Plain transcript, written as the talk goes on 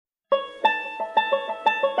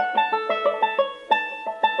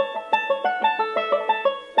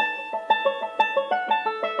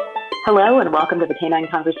Hello, and welcome to the Canine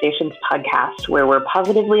Conversations podcast, where we're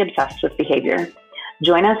positively obsessed with behavior.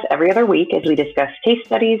 Join us every other week as we discuss case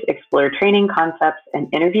studies, explore training concepts,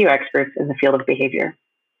 and interview experts in the field of behavior.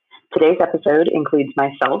 Today's episode includes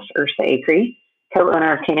myself, Ursa Acree,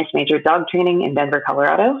 co-owner of Canis Major Dog Training in Denver,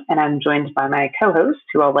 Colorado, and I'm joined by my co-host,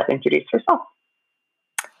 who I'll let introduce herself.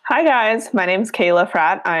 Hi guys, my name is Kayla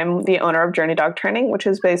Fratt. I'm the owner of Journey Dog Training, which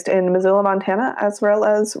is based in Missoula, Montana, as well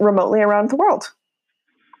as remotely around the world.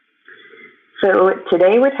 So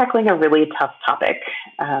today we're tackling a really tough topic,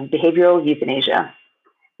 behavioral euthanasia.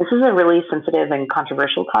 This is a really sensitive and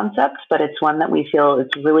controversial concept, but it's one that we feel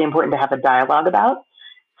it's really important to have a dialogue about,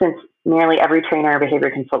 since nearly every trainer or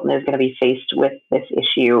behavior consultant is going to be faced with this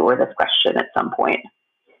issue or this question at some point.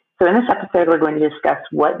 So in this episode, we're going to discuss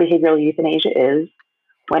what behavioral euthanasia is,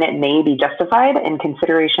 when it may be justified, and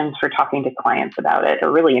considerations for talking to clients about it,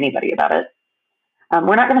 or really anybody about it.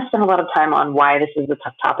 We're not going to spend a lot of time on why this is a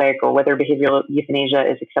tough topic or whether behavioral euthanasia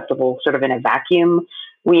is acceptable sort of in a vacuum.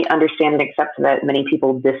 We understand and accept that many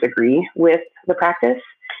people disagree with the practice,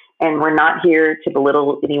 and we're not here to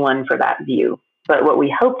belittle anyone for that view. But what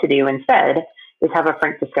we hope to do instead is have a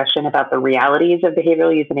frank discussion about the realities of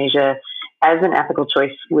behavioral euthanasia as an ethical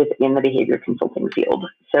choice within the behavior consulting field.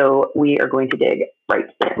 So we are going to dig right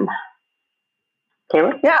in.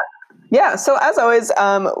 Kayla? Yeah. So as always,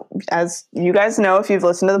 as you guys know, if you've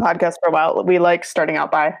listened to the podcast for a while, we like starting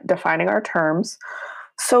out by defining our terms.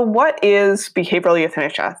 So what is behavioral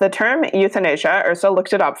euthanasia? The term euthanasia, Ursa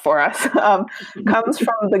looked it up for us, comes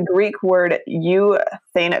from the Greek word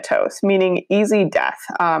euthanatos, meaning easy death.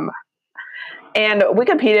 And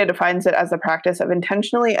Wikipedia defines it as the practice of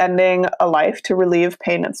intentionally ending a life to relieve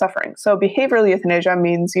pain and suffering. So behavioral euthanasia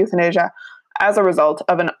means euthanasia as a result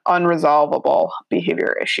of an unresolvable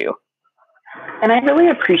behavior issue. And I really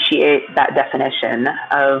appreciate that definition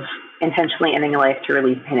of intentionally ending a life to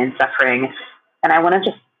relieve pain and suffering. And I want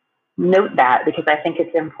to just note that because I think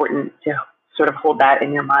it's important to sort of hold that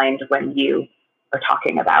in your mind when you are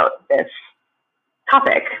talking about this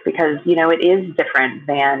topic, because, you know, it is different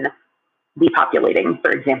than depopulating,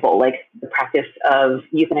 for example, like the practice of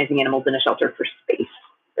euthanizing animals in a shelter for space,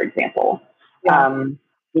 for example. Yeah.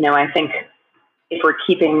 I think if we're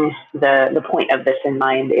keeping the point of this in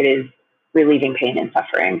mind, it is relieving pain and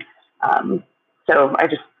suffering. So I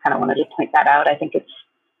just kind of wanted to point that out. I think it's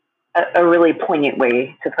a really poignant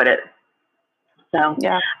way to put it. So,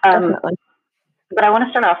 yeah, definitely. But I want to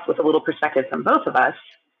start off with a little perspective from both of us.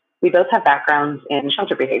 We both have backgrounds in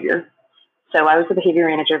shelter behavior. So I was the behavior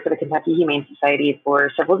manager for the Kentucky Humane Society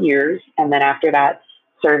for several years, and then after that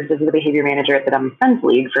served as the behavior manager at the Dumb Friends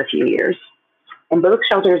League for a few years. And both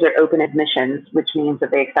shelters are open admissions, which means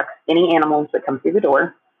that they accept any animals that come through the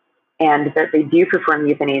door, and that they do perform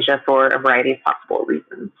euthanasia for a variety of possible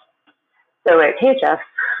reasons. So at KHS,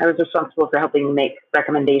 I was responsible for helping make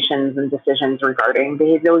recommendations and decisions regarding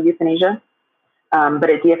behavioral euthanasia. But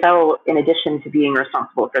at DFL, in addition to being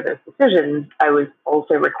responsible for those decisions, I was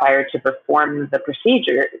also required to perform the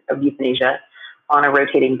procedure of euthanasia on a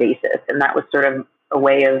rotating basis. And that was sort of a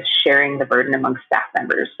way of sharing the burden among staff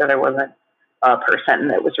members. So there wasn't a person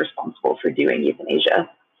that was responsible for doing euthanasia.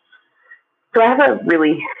 So I have a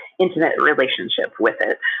really intimate relationship with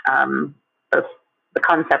it, both the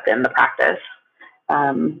concept and the practice.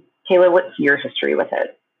 Kayla, what's your history with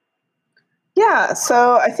it? Yeah,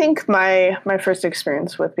 so I think my first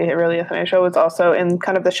experience with behavioral euthanasia was also in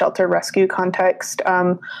kind of the shelter rescue context,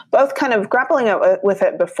 both kind of grappling with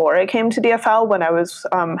it before I came to DFL when I was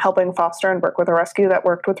helping foster and work with a rescue that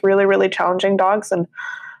worked with really, really challenging dogs, and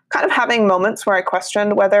kind of having moments where I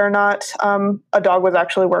questioned whether or not a dog was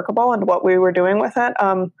actually workable and what we were doing with it.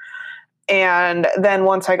 And then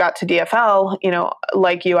once I got to DFL,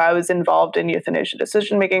 like you, I was involved in euthanasia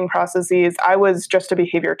decision-making processes. I was just a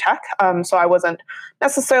behavior tech, so I wasn't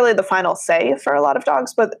necessarily the final say for a lot of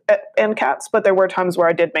dogs and cats, but there were times where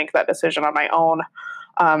I did make that decision on my own,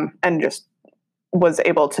 and just was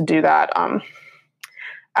able to do that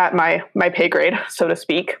at my pay grade, so to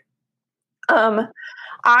speak.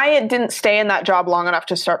 I didn't stay in that job long enough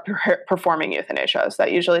to start performing euthanasia. So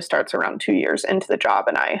that usually starts around 2 years into the job,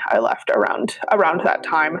 and I left around that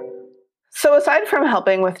time. So aside from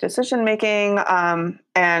helping with decision making, and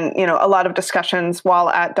a lot of discussions while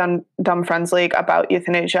at Dumb Friends League about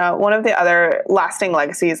euthanasia, one of the other lasting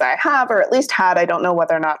legacies I have, or at least had, I don't know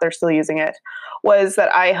whether or not they're still using it, was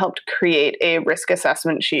that I helped create a risk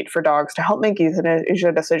assessment sheet for dogs to help make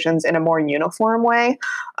euthanasia decisions in a more uniform way.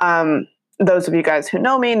 Those of you guys who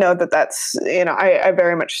know me know that that's, I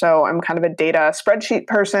very much so. I'm kind of a data spreadsheet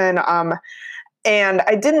person. And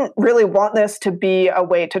I didn't really want this to be a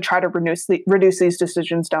way to try to reduce these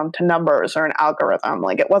decisions down to numbers or an algorithm.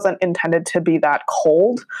 Like, it wasn't intended to be that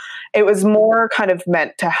cold. It was more kind of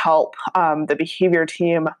meant to help the behavior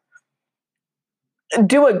team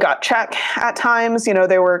do a gut check at times.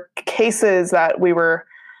 There were cases that we were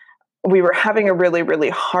having a really, really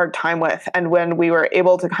hard time with. And when we were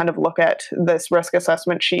able to kind of look at this risk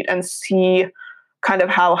assessment sheet and see kind of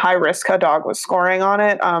how high risk a dog was scoring on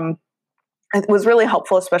it, it was really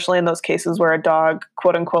helpful, especially in those cases where a dog,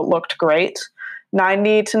 quote unquote, looked great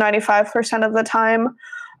 90 to 95% of the time.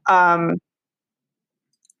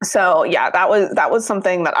 So yeah, that was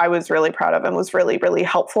something that I was really proud of and was really, really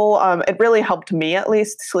helpful. It really helped me at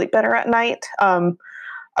least sleep better at night,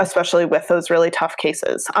 especially with those really tough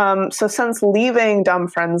cases. So since leaving Dumb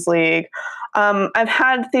Friends League, I've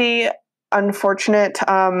had the unfortunate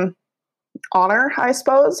honor, I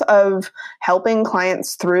suppose, of helping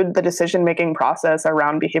clients through the decision-making process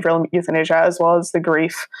around behavioral euthanasia, as well as the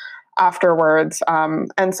grief afterwards,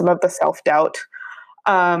 and some of the self-doubt.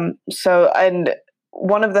 And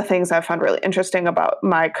one of the things I found really interesting about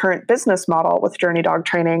my current business model with Journey Dog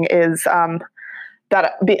Training is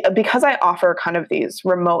that because I offer kind of these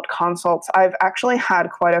remote consults, I've actually had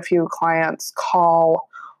quite a few clients call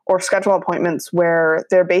or schedule appointments where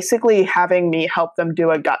they're basically having me help them do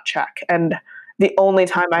a gut check. And the only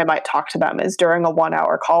time I might talk to them is during a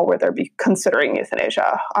 1-hour call where they're considering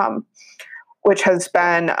euthanasia, which has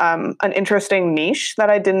been an interesting niche that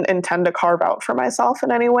I didn't intend to carve out for myself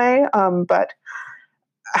in any way, but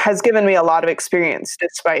has given me a lot of experience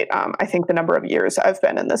despite, I think, the number of years I've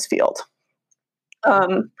been in this field.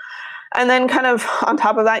 And then kind of on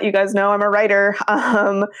top of that, you guys know I'm a writer.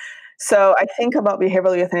 So I think about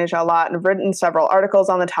behavioral euthanasia a lot and have written several articles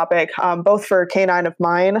on the topic, both for Canine of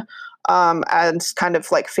Mine and kind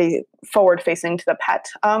of like forward facing to the pet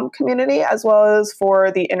community, as well as for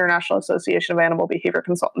the International Association of Animal Behavior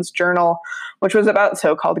Consultants Journal, which was about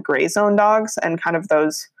so-called gray zone dogs and kind of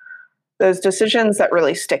those decisions that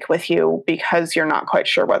really stick with you because you're not quite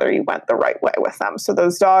sure whether you went the right way with them. So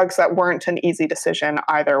those dogs that weren't an easy decision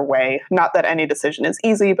either way, not that any decision is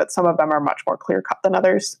easy, but some of them are much more clear-cut than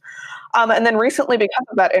others. And then recently, because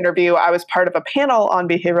of that interview, I was part of a panel on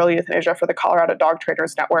behavioral euthanasia for the Colorado Dog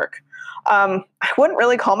Trainers Network. I wouldn't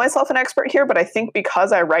really call myself an expert here, but I think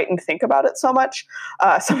because I write and think about it so much,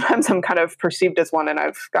 sometimes I'm kind of perceived as one, and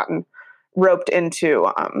I've gotten roped into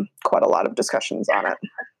quite a lot of discussions on it.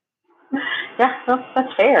 Yeah, well,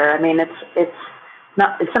 that's fair. I mean, it's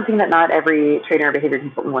something that not every trainer or behavior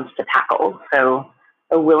consultant wants to tackle. So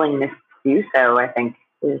a willingness to do so, I think,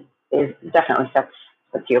 is definitely sets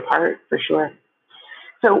you apart for sure.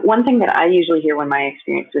 So one thing that I usually hear when my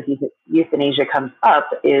experience with euthanasia comes up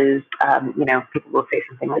is, people will say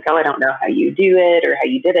something like, "Oh, I don't know how you do it, or how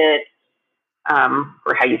you did it,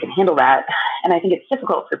 or how you can handle that." And I think it's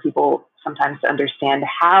difficult for people sometimes to understand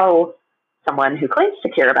how someone who claims to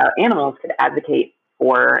care about animals could advocate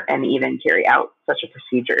for and even carry out such a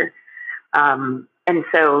procedure. And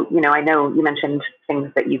so, I know you mentioned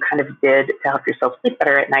things that you kind of did to help yourself sleep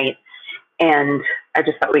better at night. And I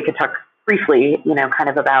just thought we could talk briefly, kind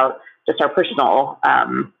of about just our personal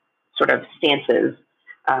sort of stances.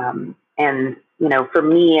 And, for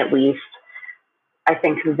me at least, I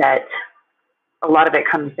think that a lot of it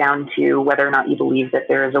comes down to whether or not you believe that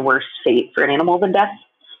there is a worse fate for an animal than death.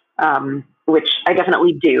 Which I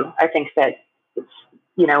definitely do. I think that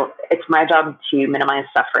it's my job to minimize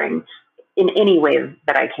suffering in any way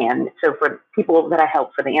that I can. So for people that I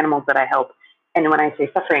help, for the animals that I help, and when I say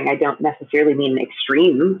suffering, I don't necessarily mean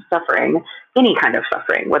extreme suffering, any kind of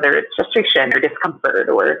suffering, whether it's frustration or discomfort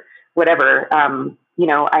or whatever.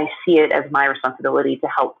 I see it as my responsibility to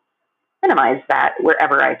help minimize that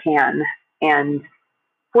wherever I can. And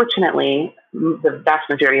fortunately, the vast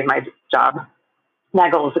majority of my job, that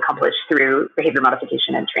goal is accomplished through behavior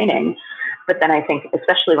modification and training. But then I think,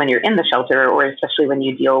 especially when you're in the shelter, or especially when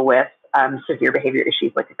you deal with severe behavior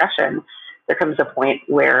issues like aggression, there comes a point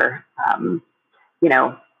where,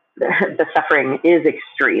 the suffering is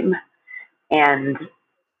extreme. And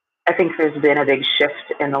I think there's been a big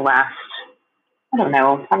shift in the last,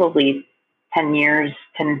 probably 10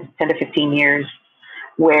 to 15 years,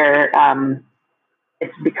 where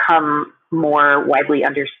it's become more widely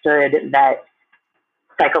understood that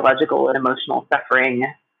psychological and emotional suffering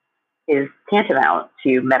is tantamount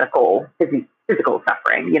to physical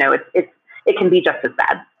suffering. It can be just as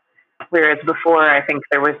bad. Whereas before, I think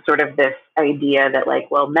there was sort of this idea that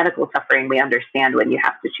medical suffering, we understand when you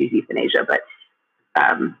have to choose euthanasia, but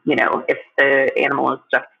if the animal is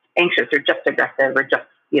just anxious or just aggressive or just,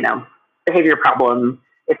 behavior problem,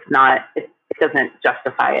 it doesn't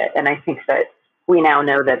justify it. And I think that we now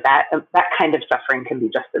know that that kind of suffering can be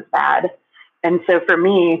just as bad. And so for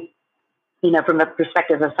me, from the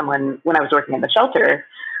perspective of someone when I was working in the shelter,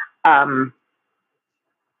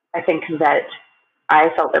 I think that I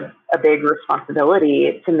felt a big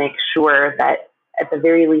responsibility to make sure that at the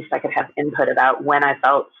very least I could have input about when I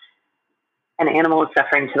felt an animal was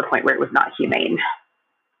suffering to the point where it was not humane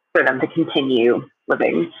for them to continue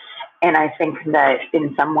living. And I think that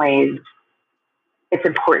in some ways it's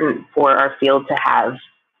important for our field to have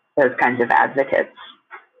those kinds of advocates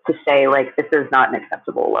to say, like, this is not an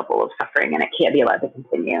acceptable level of suffering and it can't be allowed to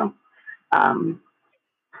continue.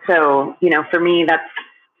 So, for me,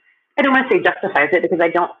 I don't want to say justifies it, because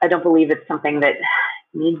I don't believe it's something that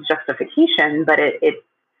needs justification, but it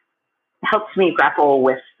helps me grapple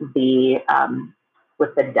with the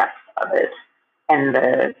depth of it and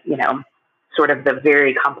the, sort of the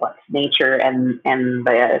very complex nature and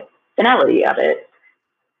the finality of it.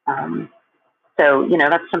 So,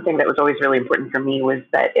 that's something that was always really important for me, was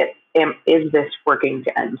that is this working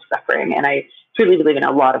to end suffering? And I truly believe in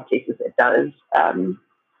a lot of cases it does.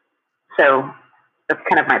 So that's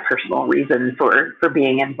kind of my personal reason for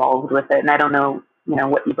being involved with it. And I don't know,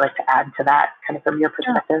 what you'd like to add to that kind of from your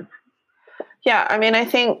perspective. Yeah, I mean, I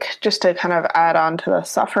think just to kind of add on to the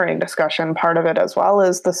suffering discussion, part of it as well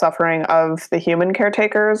is the suffering of the human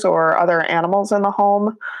caretakers or other animals in the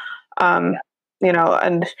home.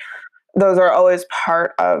 And those are always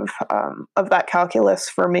part of that calculus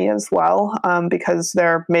for me as well, because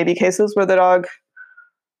there may be cases where the dog,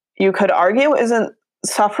 you could argue, isn't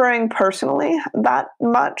suffering personally that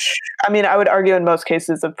much. I mean, I would argue in most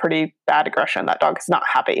cases of pretty bad aggression, that dog is not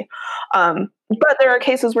happy. But there are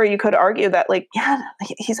cases where you could argue that, like, yeah,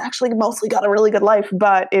 he's actually mostly got a really good life.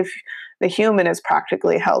 But if the human is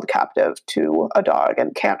practically held captive to a dog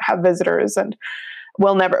and can't have visitors and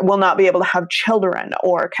will not be able to have children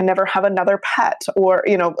or can never have another pet, or,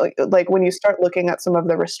 like when you start looking at some of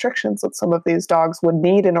the restrictions that some of these dogs would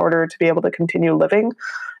need in order to be able to continue living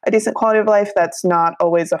a decent quality of life, that's not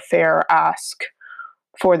always a fair ask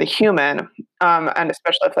for the human. And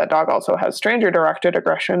especially if that dog also has stranger-directed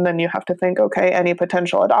aggression, then you have to think, okay, any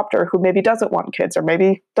potential adopter who maybe doesn't want kids, or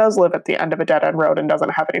maybe does live at the end of a dead-end road and doesn't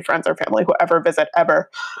have any friends or family who ever visit ever,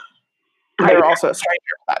 they're also a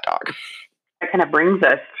stranger to that dog. That kind of brings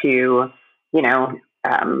us to,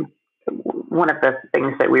 one of the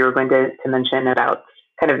things that we were going to mention about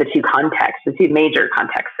kind of the two major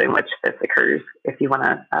contexts in which this occurs, if you want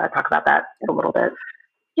to talk about that a little bit.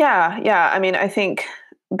 Yeah. I mean, I think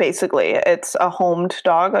basically it's a homed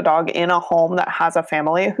dog, a dog in a home that has a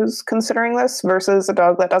family who's considering this, versus a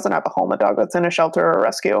dog that doesn't have a home, a dog that's in a shelter or a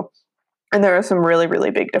rescue. And there are some really,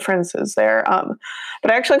 really big differences there.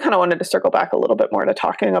 But I actually kind of wanted to circle back a little bit more to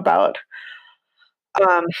talking about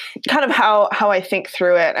kind of how I think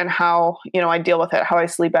through it and how, I deal with it, how I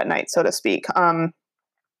sleep at night, so to speak.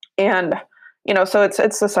 And, so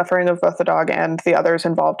it's the suffering of both the dog and the others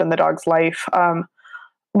involved in the dog's life.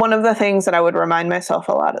 One of the things that I would remind myself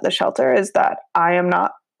a lot at the shelter is that I am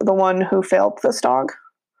not the one who failed this dog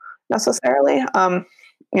necessarily.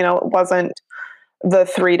 It wasn't the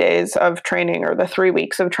 3 days of training or the 3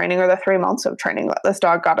 weeks of training or the 3 months of training that this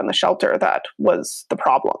dog got in the shelter that was the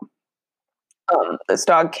problem. This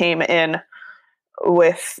dog came in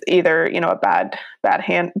with either, a bad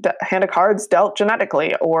hand of cards dealt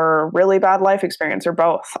genetically, or really bad life experience, or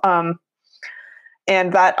both.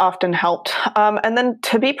 And that often helped. And then,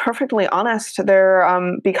 to be perfectly honest, there,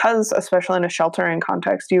 because especially in a sheltering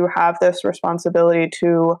context, you have this responsibility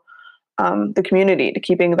to the community, to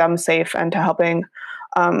keeping them safe and to helping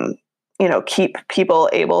keep people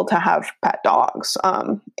able to have pet dogs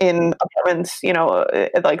in apartments.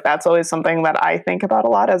 Like, that's always something that I think about a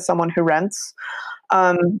lot as someone who rents.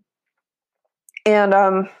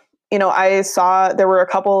 I saw there were a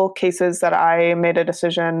couple cases that I made a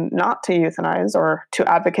decision not to euthanize or to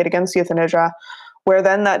advocate against euthanasia, where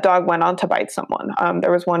then that dog went on to bite someone.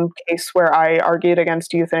 There was one case where I argued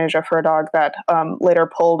against euthanasia for a dog that later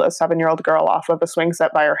pulled a 7-year-old girl off of a swing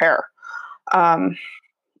set by her hair.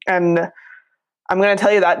 And I'm going to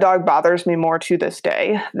tell you, that dog bothers me more to this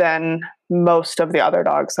day than most of the other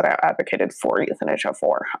dogs that I advocated for euthanasia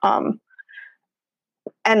for.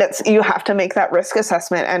 And you have to make that risk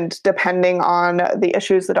assessment, and depending on the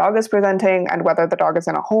issues the dog is presenting and whether the dog is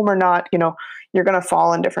in a home or not, you're going to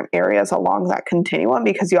fall in different areas along that continuum,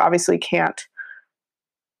 because you obviously can't,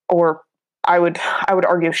 or I would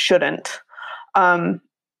argue shouldn't,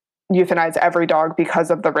 euthanize every dog because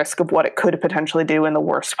of the risk of what it could potentially do in the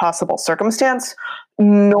worst possible circumstance,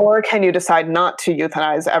 nor can you decide not to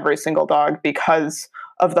euthanize every single dog because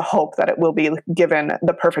of the hope that it will be given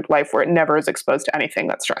the perfect life where it never is exposed to anything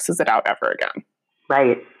that stresses it out ever again.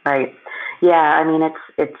 Right, right. Yeah, I mean,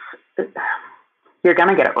 you're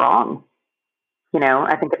gonna get it wrong.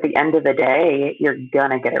 I think at the end of the day, you're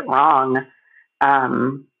gonna get it wrong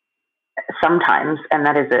um, sometimes, and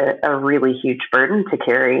that is a really huge burden to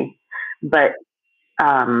carry. But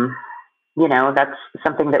um, that's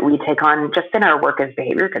something that we take on just in our work as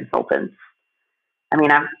behavior consultants. I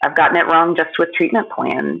mean, I've gotten it wrong just with treatment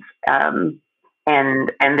plans, and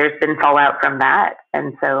there's been fallout from that.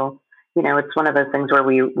 And so, it's one of those things where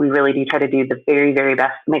we really do try to do the very, very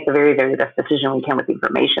best, make the very, very best decision we can with the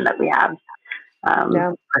information that we have.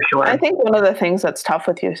 Yeah. For sure. I think one of the things that's tough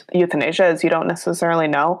with euthanasia is you don't necessarily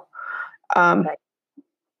know. Right.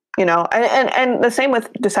 And the same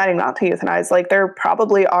with deciding not to euthanize. Like, there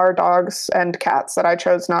probably are dogs and cats that I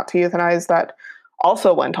chose not to euthanize that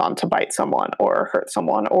also went on to bite someone or hurt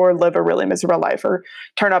someone or live a really miserable life or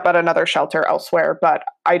turn up at another shelter elsewhere. But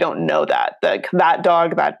I don't know that. That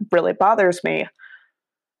dog that really bothers me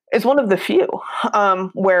is one of the few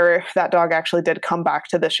where that dog actually did come back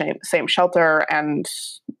to the same shelter. And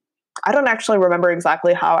I don't actually remember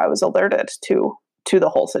exactly how I was alerted to the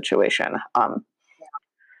whole situation.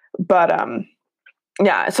 But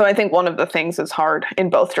yeah, so I think one of the things is hard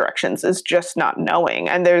in both directions is just not knowing.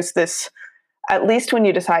 And there's this, at least when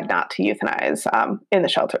you decide not to euthanize in the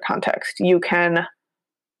shelter context, you can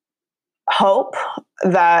hope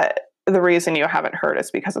that the reason you haven't heard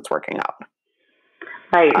is because it's working out.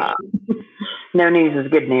 Right. No news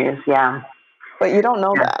is good news. Yeah. But you don't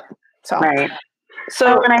know that. So, right.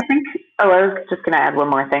 So, and I think, I was just going to add one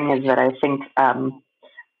more thing is that I think,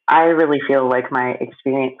 I really feel like my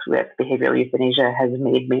experience with behavioral euthanasia has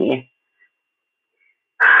made me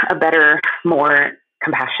a better, more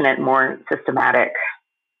compassionate, more systematic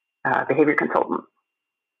behavior consultant,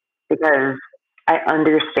 because I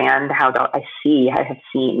understand how I have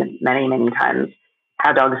seen many, many times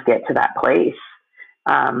how dogs get to that place,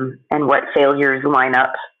 and what failures line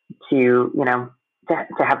up to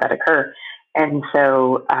have that occur. And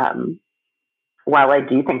so, while I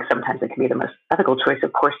do think sometimes it can be the most ethical choice,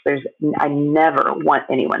 of course, I never want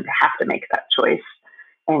anyone to have to make that choice.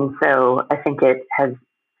 And so I think it has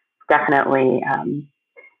definitely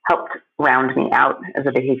helped round me out as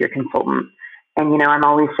a behavior consultant. And, I'm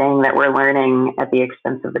always saying that we're learning at the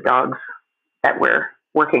expense of the dogs that we're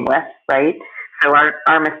working with, right? So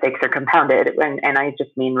our mistakes are compounded. And I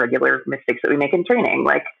just mean regular mistakes that we make in training.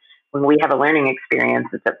 Like when we have a learning experience,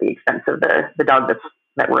 it's at the expense of the dog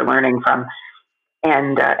that we're learning from.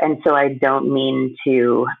 And so I don't mean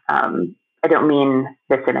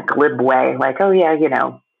this in a glib way, like, oh yeah,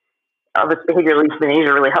 all this behavioral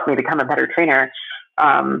euthanasia really helped me become a better trainer.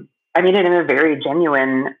 I mean it in a very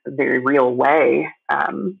genuine, very real way.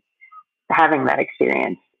 Having that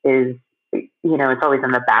experience is, it's always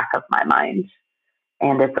in the back of my mind,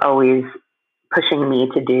 and it's always pushing me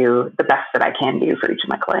to do the best that I can do for each of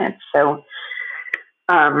my clients. So,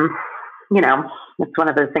 it's one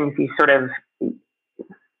of those things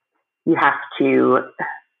you have to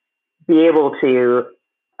be able to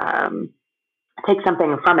take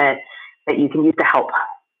something from it that you can use to help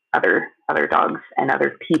other dogs and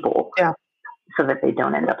other people, so that they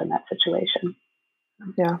don't end up in that situation.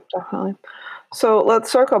 Yeah, definitely. So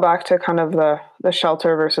let's circle back to kind of the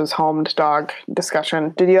shelter versus homed dog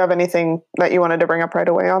discussion. Did you have anything that you wanted to bring up right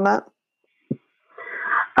away on that?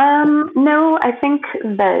 No, I think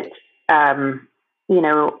that,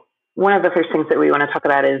 one of the first things that we want to talk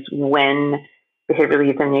about is when behavioral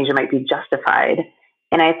euthanasia might be justified.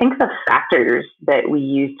 And I think the factors that we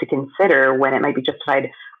use to consider when it might be justified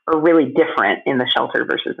are really different in the shelter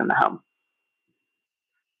versus in the home.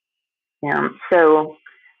 Yeah. So,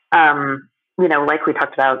 like we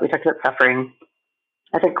talked about suffering.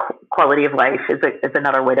 I think quality of life is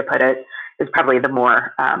another way to put it, is probably the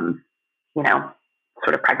more,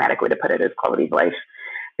 sort of pragmatic way to put it, is quality of life,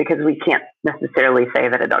 because we can't necessarily say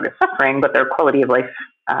that a dog is suffering, but their quality of life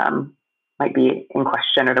might be in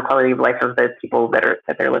question, or the quality of life of the people that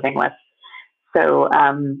they're living with. So,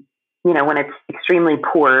 when it's extremely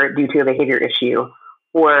poor due to a behavior issue,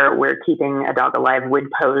 or we're keeping a dog alive would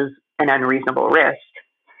pose an unreasonable risk.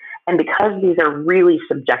 And because these are really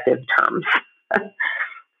subjective terms,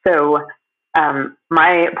 so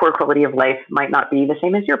my poor quality of life might not be the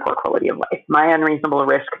same as your poor quality of life. My unreasonable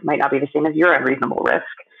risk might not be the same as your unreasonable risk.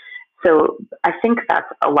 So I think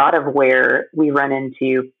that's a lot of where we run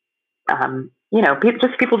into,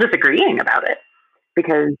 people disagreeing about it,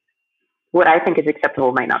 because what I think is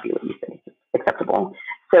acceptable might not be what you think is acceptable.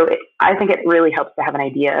 So I think it really helps to have an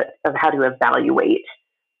idea of how to evaluate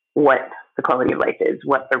what the quality of life is,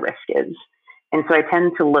 what the risk is. And so I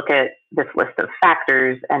tend to look at this list of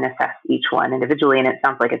factors and assess each one individually. And it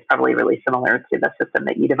sounds like it's probably really similar to the system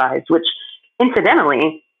that you devised, which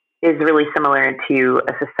incidentally is really similar to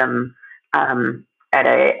a system at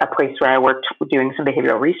a place where I worked doing some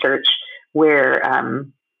behavioral research where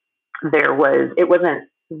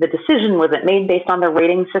the decision wasn't made based on the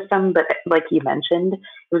rating system, but like you mentioned, it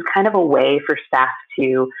was kind of a way for staff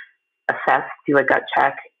to assess, do a gut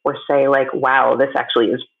check, or say like, wow, this actually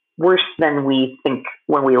is worse than we think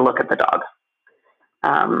when we look at the dog.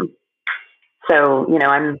 So,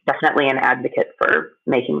 I'm definitely an advocate for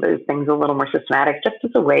making those things a little more systematic, just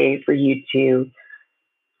as a way for you to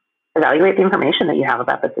evaluate the information that you have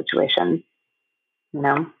about the situation,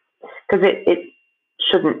 because it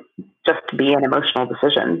shouldn't just be an emotional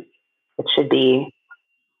decision. It should be,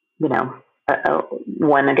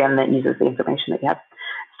 one, again, that uses the information that you have.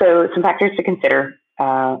 So some factors to consider,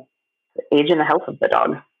 age and the health of the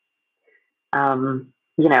dog.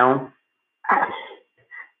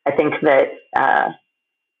 I think that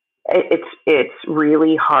it's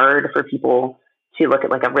really hard for people to look at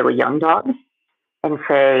like a really young dog and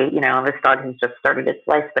say, this dog has just started its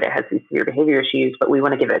life, but it has these severe behavior issues, but we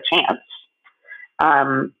want to give it a chance.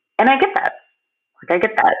 And I get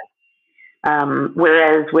that.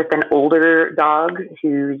 Whereas with an older dog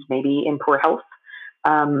who's maybe in poor health,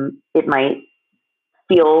 it might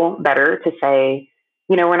feel better to say,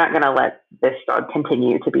 we're not going to let this dog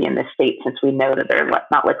continue to be in this state since we know that they're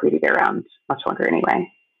not likely to be around much longer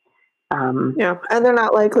anyway. And they're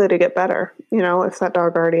not likely to get better, if that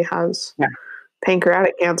dog already has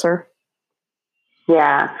pancreatic cancer.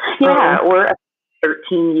 Yeah, or a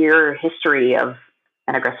 13-year history of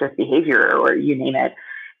an aggressive behavior, or you name it.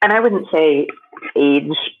 And I wouldn't say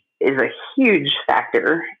age is a huge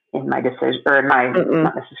factor in my decision, or in my,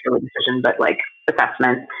 not necessarily decision, but like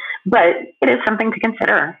assessment. But it is something to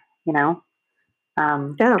consider, I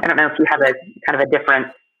don't know if you have a kind of a different.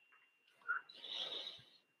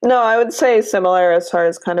 No, I would say similar as far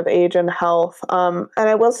as kind of age and health. And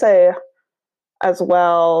I will say as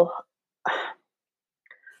well,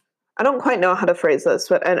 I don't quite know how to phrase this,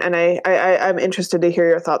 but I'm interested to hear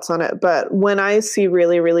your thoughts on it. But when I see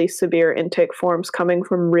really, really severe intake forms coming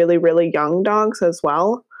from really, really young dogs as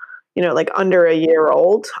well, like under a year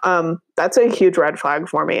old, that's a huge red flag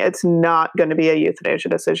for me. It's not going to be a euthanasia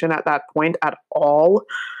decision at that point at all.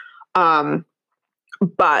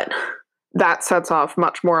 But that sets off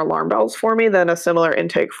much more alarm bells for me than a similar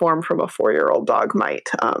intake form from a 4-year-old dog might,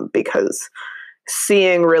 because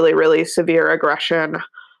seeing really, really severe aggression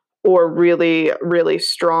or really, really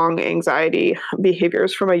strong anxiety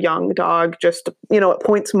behaviors from a young dog, just, it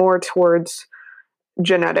points more towards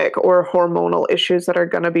genetic or hormonal issues that are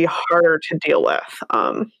going to be harder to deal with,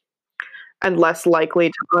 and less likely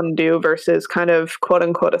to undo versus kind of quote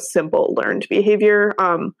unquote a simple learned behavior.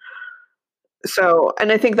 And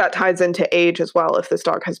I think that ties into age as well. If this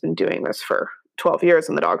dog has been doing this for 12 years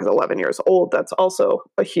and the dog is 11 years old, that's also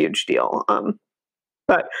a huge deal.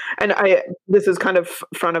 This is kind of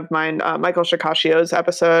front of mind. Michael Shikashio's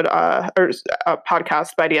episode or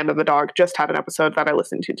podcast, By the End of the Dog, just had an episode that I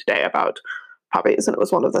listened to today about puppies, and it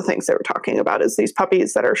was one of the things they were talking about is these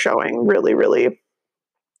puppies that are showing really, really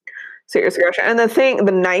serious aggression. And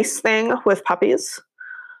the nice thing with puppies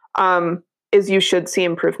is you should see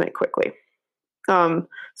improvement quickly.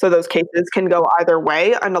 So those cases can go either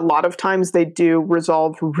way, and a lot of times they do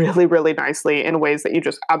resolve really, really nicely in ways that you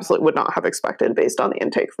just absolutely would not have expected based on the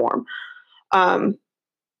intake form.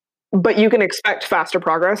 But you can expect faster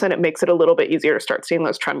progress, and it makes it a little bit easier to start seeing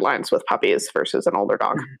those trend lines with puppies versus an older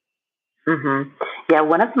dog. Mm-hmm. Yeah,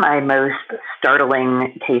 one of my most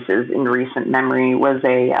startling cases in recent memory was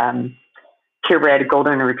a purebred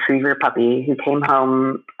golden retriever puppy who came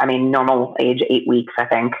home, normal age 8 weeks, I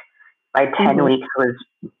think. By 10 weeks was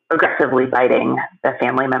aggressively biting the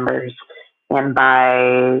family members. And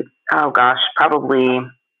by, probably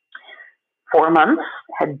 4 months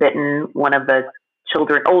had bitten one of the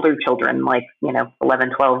older children, like,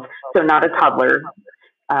 11, 12. So not a toddler,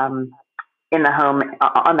 in the home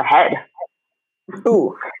on the head.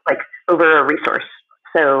 Ooh. Like over a resource.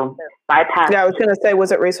 So bypass. Yeah, I was going to say,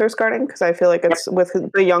 was it resource guarding? Because I feel like it's with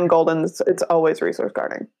the young Goldens, it's always resource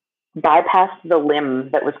guarding. Bypassed the limb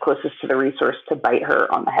that was closest to the resource to bite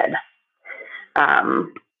her on the head,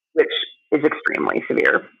 which is extremely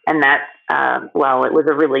severe. And that, it was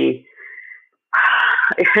a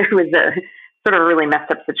sort of a really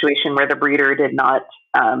messed up situation where the breeder did not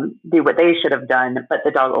do what they should have done, but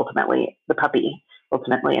the puppy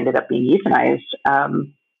ultimately ended up being euthanized.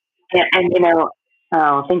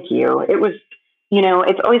 Thank you. It was,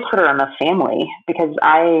 it's always harder on the family because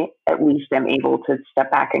I at least am able to step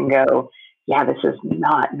back and go, yeah, this is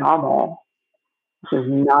not normal. This is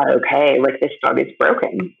not okay. Like, this dog is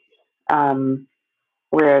broken. Um,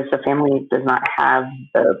 Whereas the family does not have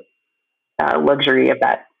the luxury of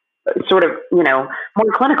that sort of,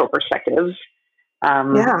 more clinical perspectives.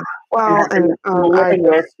 Yeah. Well, and Living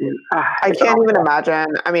with, I can't even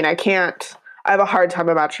imagine. I mean, I have a hard time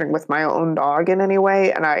imagining with my own dog in any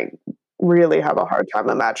way. And I really have a hard time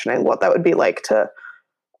imagining what that would be like to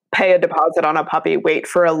pay a deposit on a puppy, wait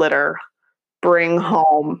for a litter, bring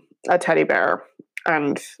home a teddy bear,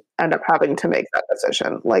 and end up having to make that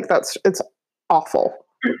decision. Like, it's awful.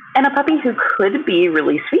 And a puppy who could be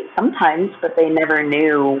really sweet sometimes, but they never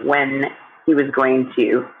knew when he was going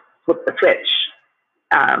to flip the switch,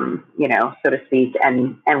 so to speak,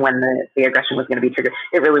 and when the aggression was going to be triggered.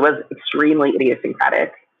 It really was extremely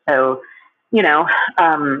idiosyncratic. So,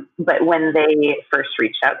 but when they first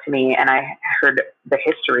reached out to me and I heard the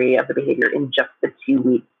history of the behavior in just the 2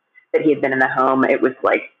 weeks that he had been in the home, it was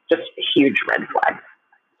like just huge red flags.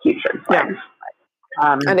 Yeah.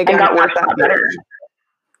 And again, and got worse, not better.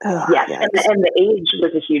 Yes, and the age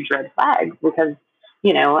was a huge red flag because,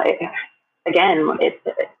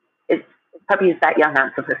 it's puppies that young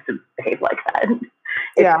aren't supposed to behave like that.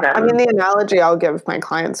 Yeah, I mean, the analogy I'll give my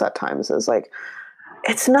clients at times is like,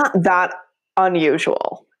 it's not that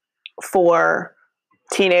unusual for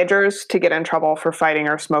teenagers to get in trouble for fighting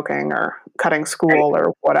or smoking or cutting school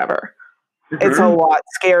or whatever. Mm-hmm. It's a lot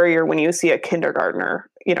scarier when you see a kindergartner,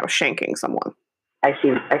 shanking someone. I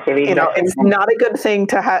see. It's not a good thing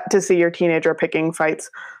to see your teenager picking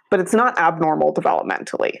fights, but it's not abnormal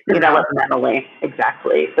developmentally. Developmentally,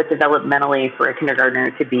 exactly. But developmentally, for a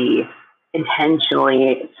kindergartner to be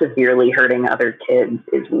intentionally severely hurting other kids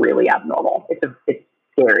is really abnormal. It's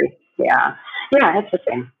scary. Yeah, it's the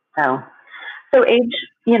same. So age,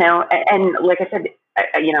 and like I said,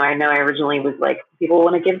 I know I originally was like, people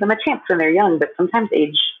want to give them a chance when they're young, but sometimes the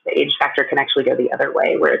age factor can actually go the other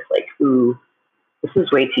way, where it's like, ooh, this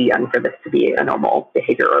is way too young for this to be a normal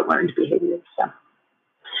behavior or learned behavior. So,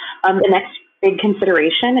 the next big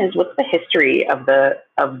consideration is, what's the history of the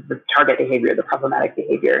target behavior, the problematic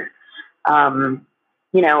behavior. I'll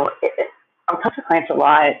talk to clients a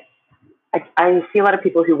lot. I see a lot of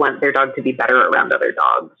people who want their dog to be better around other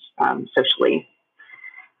dogs socially,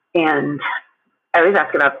 and I always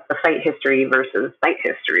ask about the fight history versus bite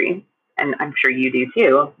history, and I'm sure you do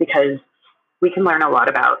too, because we can learn a lot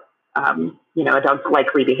about a dog's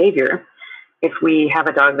likely behavior. If we have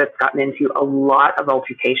a dog that's gotten into a lot of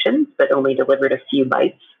altercations but only delivered a few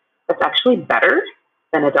bites, that's actually better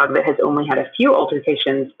than a dog that has only had a few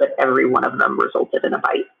altercations but every one of them resulted in a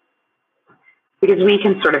bite. Because we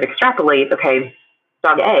can sort of extrapolate, okay,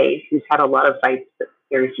 dog A, who's had a lot of bites but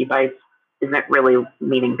very few bites, isn't really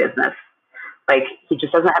meaning business. Like, he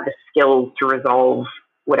just doesn't have the skills to resolve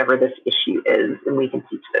whatever this issue is, and we can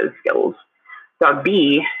teach those skills. Dog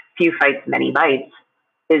B, few fights, many bites,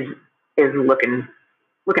 is looking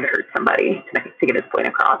to hurt somebody to get his point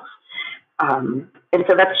across. And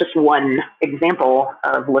so that's just one example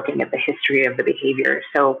of looking at the history of the behavior.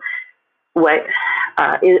 So what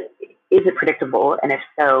is it predictable? And if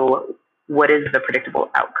so, what is the predictable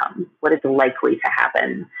outcome? What is likely to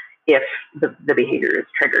happen if the behavior is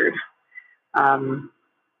triggered? And,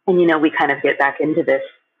 we kind of get back into this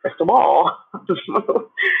crystal ball.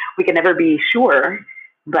 We can never be sure,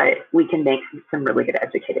 but we can make some really good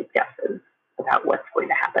educated guesses about what's going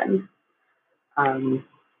to happen. Do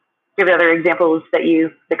you have other examples that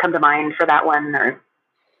come to mind for that one? Or?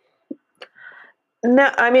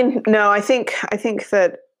 No, I think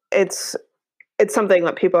that it's something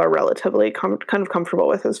that people are relatively kind of comfortable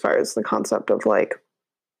with, as far as the concept of like,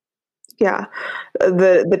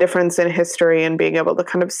 the difference in history and being able to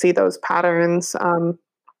kind of see those patterns,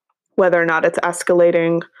 whether or not it's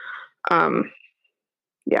escalating. And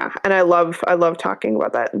I love talking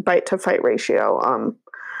about that bite to fight ratio.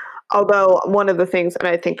 Although one of the things, and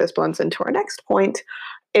I think this blends into our next point,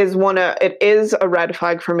 is it is a red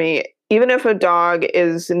flag for me, even if a dog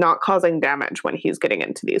is not causing damage when he's getting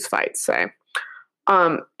into these fights, say.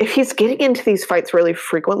 If he's getting into these fights really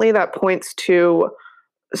frequently, that points to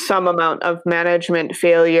some amount of management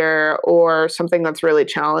failure or something that's really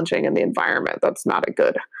challenging in the environment. That's not a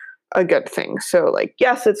good thing. So, like,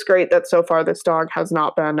 yes, it's great that so far this dog has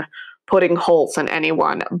not been putting holts in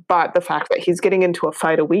anyone, but the fact that he's getting into a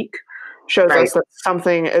fight a week shows us that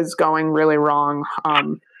something is going really wrong.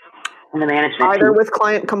 In the management, either with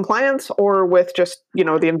client compliance or with just,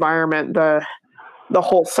 the environment, the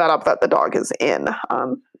whole setup that the dog is in.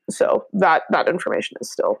 So that information is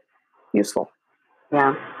still useful.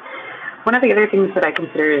 Yeah. One of the other things that I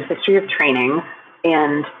consider is history of training,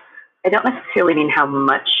 and I don't necessarily mean how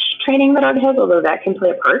much training the dog has, although that can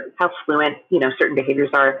play a part, how fluent, certain behaviors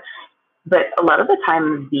are. But a lot of the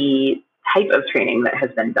time, the type of training that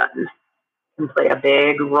has been done can play a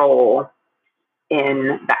big role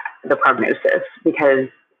in the prognosis, because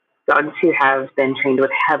dogs who have been trained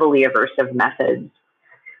with heavily aversive methods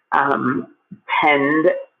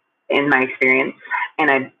tend, in my experience,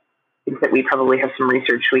 and I think that we probably have some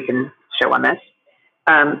research we can show on this,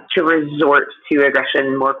 to resort to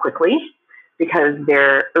aggression more quickly because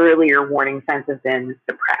their earlier warning signs have been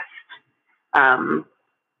suppressed.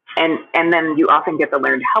 And then you often get the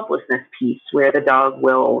learned helplessness piece where the dog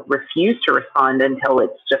will refuse to respond until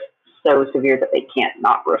it's just so severe that they can't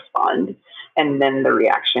not respond. And then the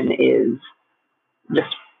reaction is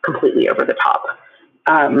just completely over the top.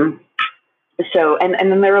 And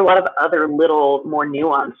then there are a lot of other little more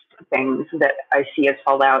nuanced things that I see as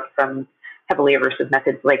fallout from heavily aversive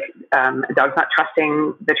methods, like dogs not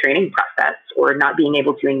trusting the training process or not being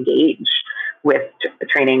able to engage with a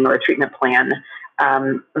training or a treatment plan.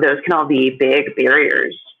 Those can all be big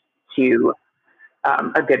barriers to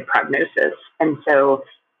a good prognosis. And so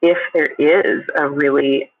if there is a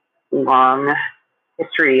really long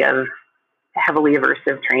history of heavily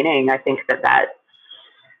aversive training, I think that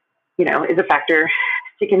is a factor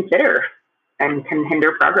to consider and can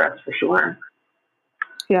hinder progress for sure.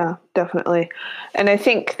 Yeah, definitely. And I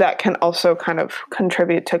think that can also kind of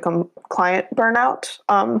contribute to client burnout,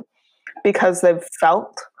 because they've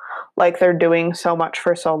felt like they're doing so much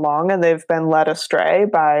for so long and they've been led astray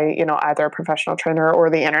by, either a professional trainer or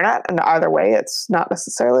the internet. And either way, it's not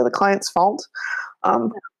necessarily the client's fault.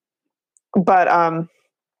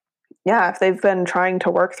 If they've been trying to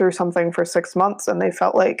work through something for 6 months and they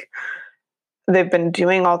felt like they've been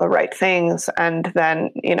doing all the right things, and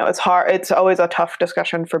then, it's hard. It's always a tough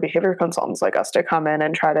discussion for behavior consultants like us to come in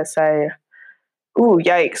and try to say, ooh,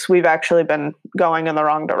 yikes, we've actually been going in the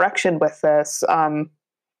wrong direction with this,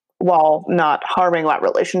 while not harming that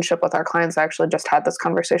relationship with our clients. I actually just had this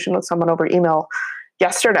conversation with someone over email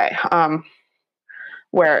yesterday,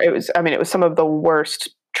 where it was some of the worst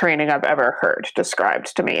training I've ever heard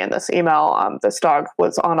described to me in this email. This dog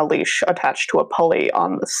was on a leash attached to a pulley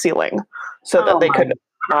on the ceiling so that they could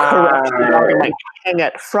correct the dog and hang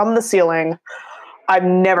it from the ceiling. I've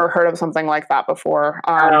never heard of something like that before.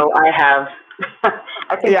 I have.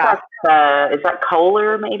 I think that's, is that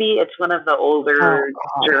Kohler maybe? It's one of the older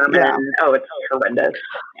German. Yeah. Oh, it's horrendous.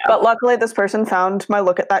 Yeah. But luckily this person found my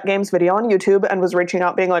Look at That Games video on YouTube and was reaching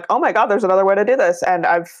out being like, oh my God, there's another way to do this. And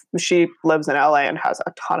she lives in LA and has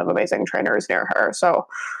a ton of amazing trainers near her. So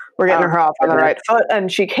we're getting her off on the right foot.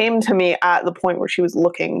 And she came to me at the point where she was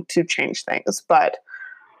looking to change things. But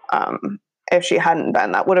if she hadn't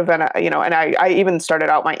been, that would have been, and I even started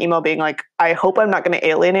out my email being like, I hope I'm not going to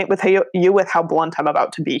alienate with you with how blunt I'm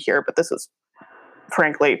about to be here, but this is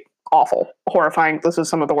frankly awful, horrifying. This is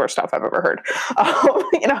some of the worst stuff I've ever heard.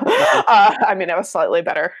 It was slightly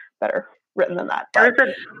better written than that. There was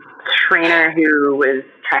a trainer who was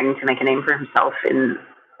trying to make a name for himself in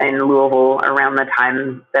Louisville around the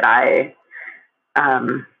time that I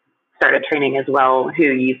started training as well, who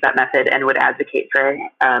used that method and would advocate for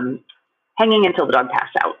hanging until the dog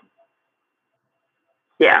passed out.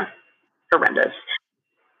 Yeah, horrendous.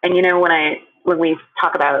 And when we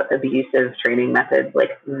talk about abusive training methods,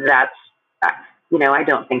 like that's I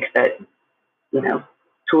don't think that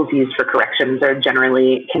tools used for corrections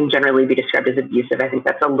can generally be described as abusive. I think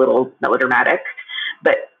that's a little melodramatic,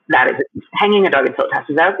 but that is hanging a dog until it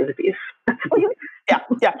passes out is abuse.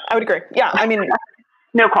 Yeah, I would agree. Yeah,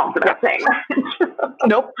 no qualms about saying that.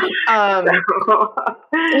 Nope. And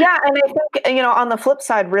I think, on the flip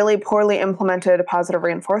side, really poorly implemented positive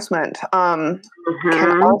reinforcement can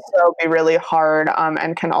also be really hard,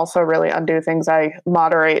 and can also really undo things. I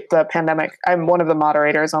moderate the pandemic. I'm one of the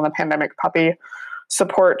moderators on the Pandemic Puppy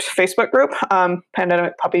Support Facebook group,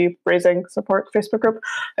 Pandemic Puppy Raising Support Facebook group.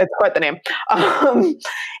 It's quite the name.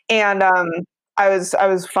 I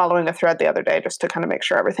was following a thread the other day just to kind of make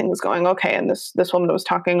sure everything was going okay. And this woman was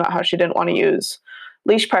talking about how she didn't want to use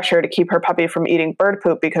leash pressure to keep her puppy from eating bird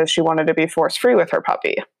poop because she wanted to be force-free with her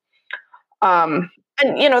puppy. And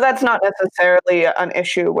that's not necessarily an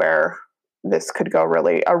issue where this could go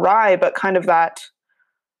really awry, but kind of that,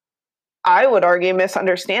 I would argue,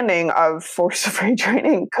 misunderstanding of force-free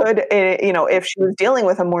training could, if she was dealing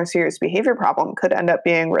with a more serious behavior problem, could end up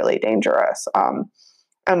being really dangerous.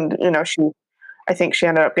 I think she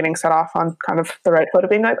ended up getting set off on kind of the right foot of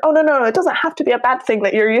being like, oh, no, it doesn't have to be a bad thing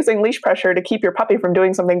that you're using leash pressure to keep your puppy from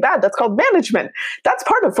doing something bad. That's called management. That's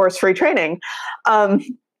part of force-free training.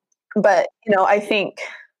 But I think,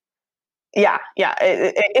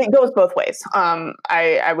 it goes both ways.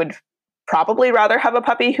 I would probably rather have a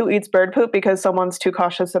puppy who eats bird poop because someone's too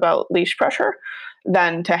cautious about leash pressure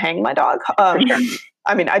than to hang my dog.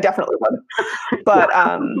 I mean, I definitely would. But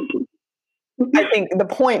I think the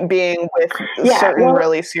point being with certain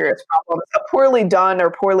really serious problems, a poorly done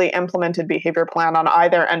or poorly implemented behavior plan on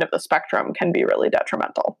either end of the spectrum can be really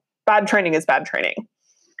detrimental. Bad training is bad training.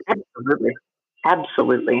 Absolutely.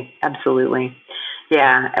 Absolutely. Absolutely.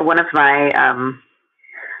 Yeah. One of my,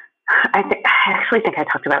 I actually think I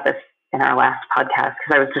talked about this in our last podcast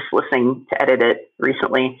because I was just listening to edit it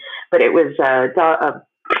recently, but it was a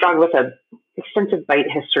dog with a extensive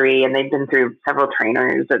bite history, and they'd been through several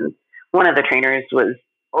trainers, and one of the trainers was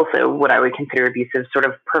also what I would consider abusive, sort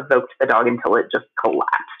of provoked the dog until it just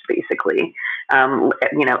collapsed, basically.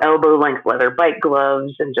 Elbow length leather bite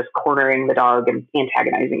gloves and just cornering the dog and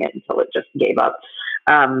antagonizing it until it just gave up.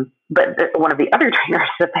 But one of the other trainers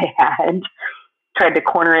that they had tried to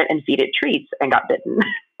corner it and feed it treats and got bitten.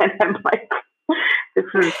 And I'm like, this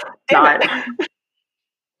is not,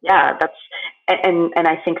 yeah, that's, and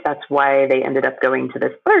I think that's why they ended up going to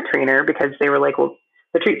this other trainer, because they were like, well,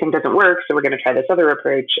 the treat thing doesn't work, so we're going to try this other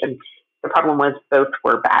approach. And the problem was both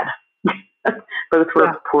were bad. Both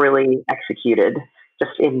were poorly executed,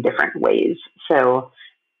 just in different ways. So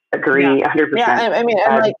agree 100%. Yeah, I mean,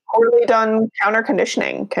 and like poorly done counter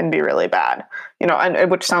conditioning can be really bad, and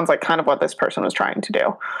which sounds like kind of what this person was trying to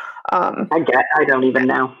do. I don't even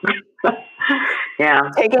know. Yeah.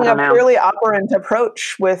 Taking a purely operant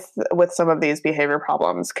approach with some of these behavior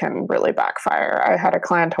problems can really backfire. I had a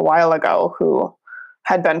client a while ago who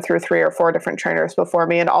had been through 3 or 4 different trainers before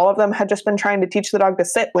me, and all of them had just been trying to teach the dog to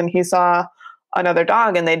sit when he saw another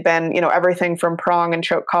dog, and they'd been, everything from prong and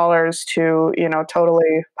choke collars to,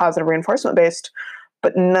 totally positive reinforcement based,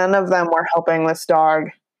 but none of them were helping this dog,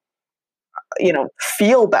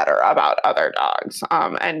 feel better about other dogs.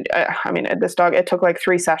 This dog, it took like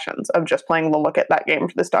 3 sessions of just playing the look at that game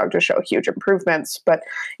for this dog to show huge improvements. But,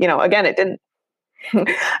 again, it didn't.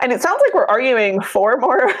 And it sounds like we're arguing for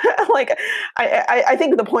more. Like, I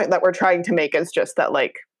think the point that we're trying to make is just that,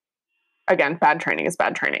 like, again, bad training is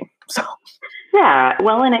bad training. So. Yeah,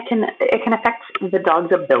 well, and it can affect the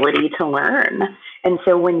dog's ability to learn. And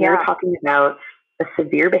so when you're talking about a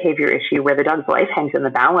severe behavior issue where the dog's life hangs in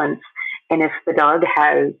the balance, and if the dog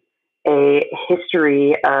has a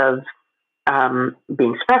history of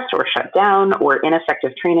being stressed or shut down or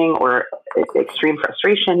ineffective training or extreme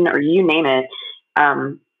frustration or you name it,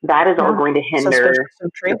 that is all going to hinder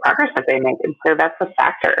the progress that they make. And so that's a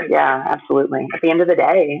factor. Yeah, absolutely. At the end of the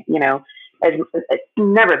day, it's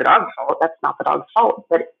never the dog's fault. That's not the dog's fault,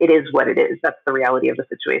 but it is what it is. That's the reality of the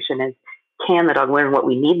situation is, can the dog learn what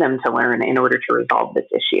we need them to learn in order to resolve this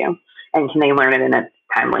issue? And can they learn it in a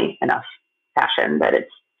timely enough fashion that it's,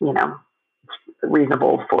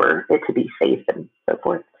 reasonable for it to be safe and so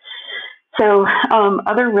forth. So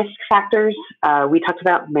other risk factors, we talked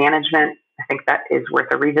about management. I think that is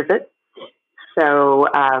worth a revisit. So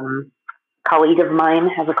a colleague of mine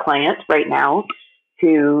has a client right now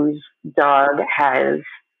whose dog has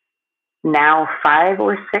now 5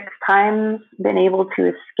 or 6 times been able to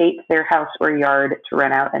escape their house or yard to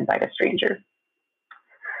run out and bite a stranger.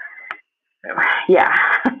 Yeah.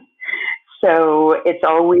 So it's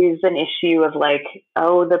always an issue of like,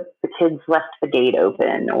 oh, the kids left the gate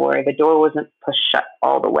open, or the door wasn't pushed shut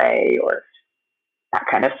all the way, or that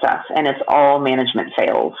kind of stuff. And it's all management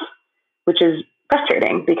fails, which is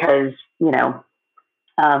frustrating because,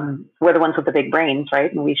 we're the ones with the big brains,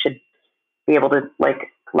 right? And we should be able to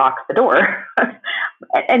like lock the door.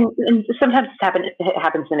 and sometimes it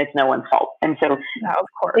happens and it's no one's fault. And so of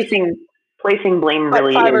course, placing blame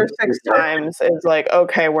really 5 or 6 times is like,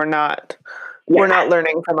 okay, we're not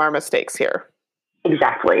learning from our mistakes here.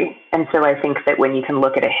 Exactly. And so I think that when you can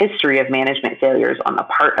look at a history of management failures on the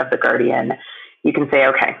part of the guardian, you can say,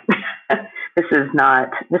 okay, this is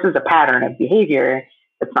a pattern of behavior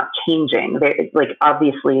that's not changing.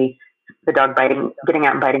 Obviously the dog getting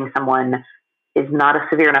out and biting someone is not a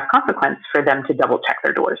severe enough consequence for them to double check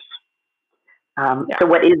their doors. So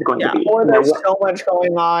what is going to be? Or there's so much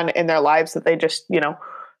going on in their lives that they just,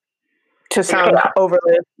 to sound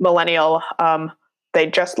overly millennial, they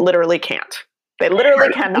just literally can't. They literally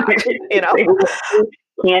cannot, They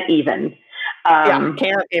can't even.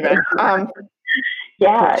 Can't even.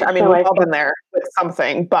 Yeah. Which, we've all been there with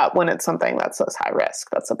something, but when it's something that's this high risk,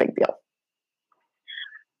 that's a big deal.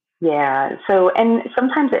 Yeah. So, and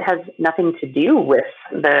sometimes it has nothing to do with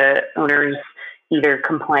the owner's either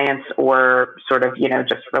compliance or sort of,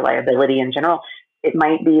 just reliability in general. It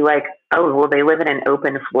might be like, oh, well, they live in an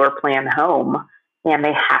open floor plan home and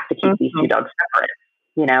they have to keep these 2 dogs separate,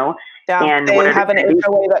 Yeah, and they have an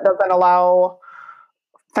HOA that doesn't allow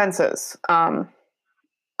Fences. Right.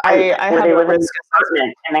 I Where have they a live in an risk assessment.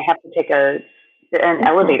 apartment and they have to take an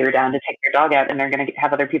elevator down to take their dog out, and they're going to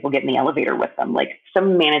have other people get in the elevator with them. Like,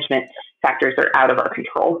 some management factors are out of our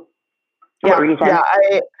control. What were you saying?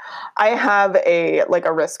 Yeah. I have a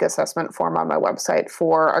risk assessment form on my website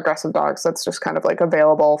for aggressive dogs. That's just kind of like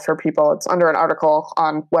available for people. It's under an article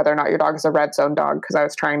on whether or not your dog is a red zone dog, because I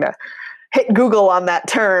was trying to hit Google on that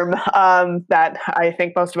term that I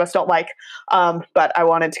think most of us don't like. But I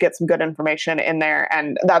wanted to get some good information in there.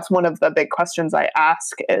 And that's one of the big questions I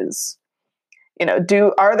ask is,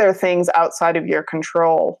 are there things outside of your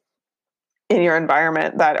control in your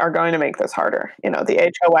environment that are going to make this harder?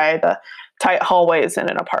 The HOA, the tight hallways in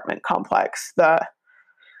an apartment complex,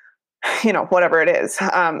 whatever it is.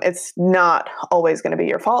 It's not always going to be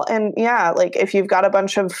your fault. And yeah, like if you've got a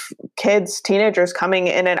bunch of kids, teenagers coming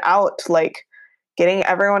in and out, like getting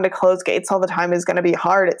everyone to close gates all the time is going to be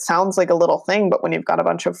hard. It sounds like a little thing, but when you've got a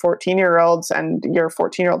bunch of 14-year-olds and your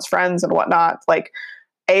 14-year-olds friends and whatnot, like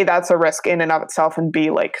A, that's a risk in and of itself. And B,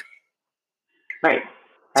 like, right.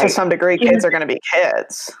 to some degree, kids are going to be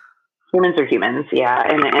kids. Humans are humans, yeah,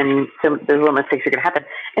 and so those little mistakes are going to happen.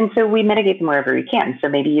 And so we mitigate them wherever we can. So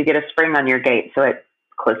maybe you get a spring on your gate so it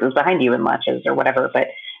closes behind you and latches or whatever. But,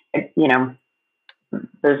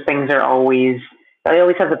 those things they always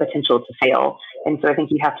have the potential to fail. And so I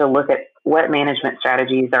think you have to look at what management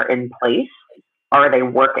strategies are in place. Are they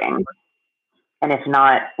working? And if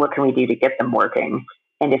not, what can we do to get them working?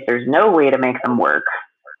 And if there's no way to make them work,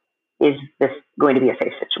 is this going to be a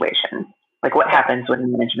safe situation? Like, what happens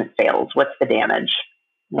when management fails? What's the damage?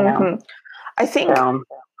 I think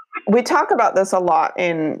we talk about this a lot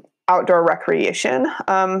in outdoor recreation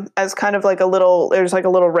as kind of like there's like a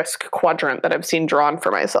little risk quadrant that I've seen drawn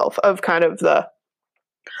for myself of kind of the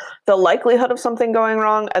likelihood of something going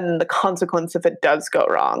wrong and the consequence if it does go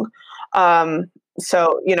wrong.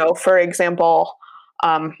 So, for example,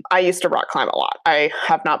 I used to rock climb a lot. I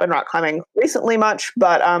have not been rock climbing recently much,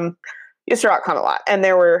 but used to rock climb a lot. And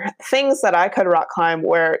there were things that I could rock climb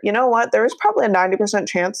where, there was probably a 90%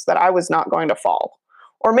 chance that I was not going to fall,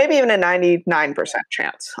 or maybe even a 99%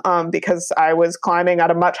 chance because I was climbing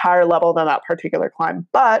at a much higher level than that particular climb.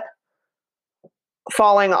 But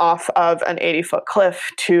falling off of an 80-foot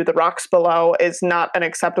cliff to the rocks below is not an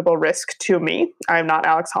acceptable risk to me. I'm not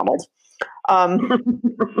Alex Honnold.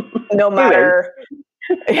 No matter...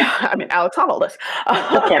 Yeah, I mean, Alex Honnold is.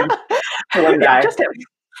 Just him. One guy. Yeah, just him.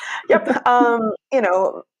 Yep.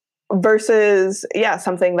 Versus,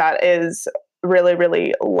 something that is really,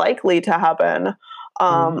 really likely to happen,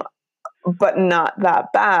 but not that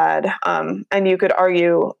bad. And you could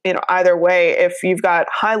argue, either way, if you've got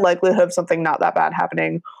high likelihood of something not that bad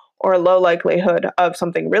happening or a low likelihood of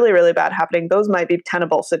something really, really bad happening, those might be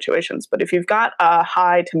tenable situations. But if you've got a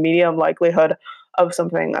high to medium likelihood of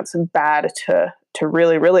something that's bad to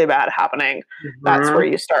really, really bad happening, that's where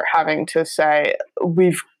you start having to say,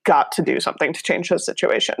 we've got to do something to change the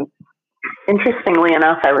situation. Interestingly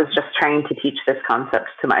enough, I was just trying to teach this concept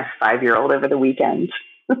to my 5-year-old over the weekend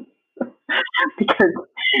because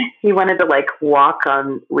he wanted to walk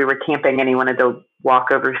on, we were camping and he wanted to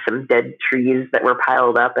walk over some dead trees that were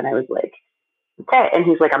piled up. And I was like, okay. And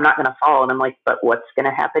he's like, I'm not going to fall. And I'm like, but what's going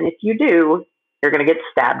to happen if you do? You're going to get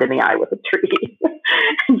stabbed in the eye with a tree.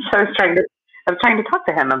 And so I was trying to talk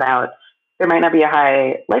to him about there might not be a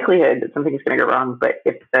high likelihood that something's going to go wrong, but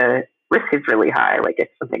if the risk is really high, like if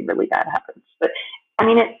something really bad happens. But I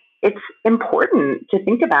mean, it's important to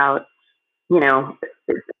think about,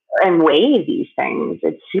 and weigh these things.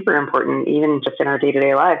 It's super important, even just in our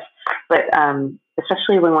day-to-day lives. But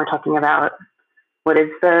especially when we're talking about what is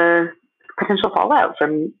the potential fallout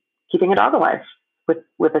from keeping a dog alive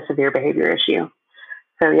with a severe behavior issue.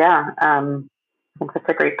 So yeah, I think that's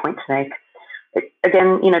a great point to make. It,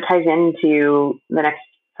 again, ties into the next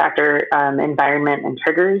factor, environment and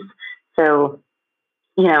triggers. So,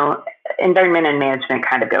 environment and management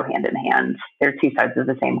kind of go hand in hand. They're two sides of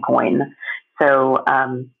the same coin. So,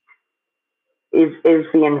 is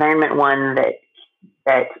the environment one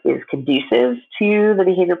that is conducive to the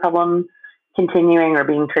behavior problem continuing or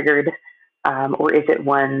being triggered, or is it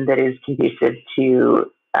one that is conducive to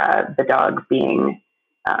the dog being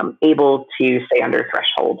able to stay under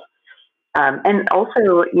threshold? And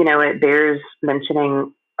also, it bears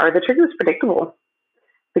mentioning, are the triggers predictable?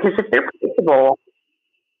 Because if they're predictable,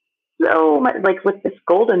 so like with this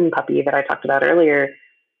golden puppy that I talked about earlier,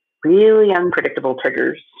 really unpredictable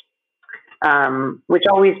triggers, which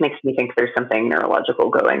always makes me think there's something neurological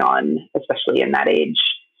going on, especially in that age.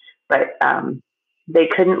 But they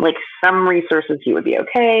couldn't, some resources he would be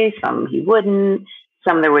okay, some he wouldn't.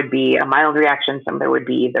 Some there would be a mild reaction, some there would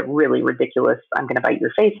be the really ridiculous, I'm going to bite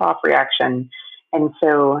your face off reaction. And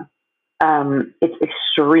so it's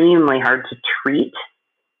extremely hard to treat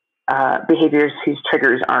behaviors whose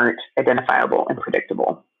triggers aren't identifiable and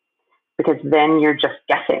predictable, because then you're just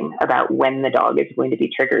guessing about when the dog is going to be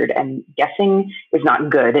triggered. And guessing is not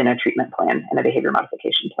good in a treatment plan and a behavior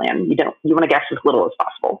modification plan. You want to guess as little as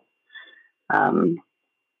possible.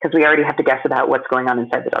 Because we already have to guess about what's going on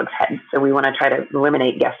inside the dog's head. So we want to try to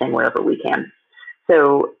eliminate guessing wherever we can.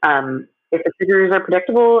 So if the triggers are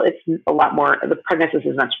predictable, it's a lot more, the prognosis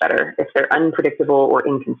is much better. If they're unpredictable or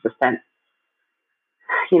inconsistent,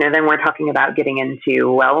 then we're talking about getting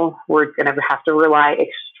into, well, we're going to have to rely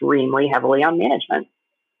extremely heavily on management.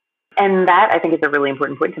 And that, I think, is a really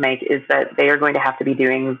important point to make, is that they are going to have to be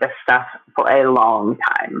doing this stuff for a long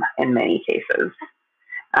time in many cases.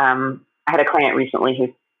 I had a client recently who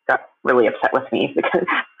got really upset with me because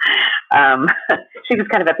she was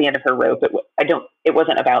kind of at the end of her rope. It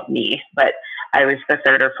wasn't about me, but I was the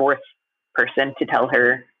third or fourth person to tell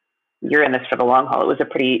her, you're in this for the long haul. It was a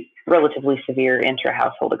pretty relatively severe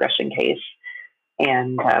intra-household aggression case.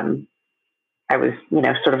 And I was,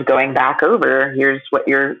 sort of going back over, here's what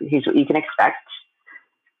you can expect.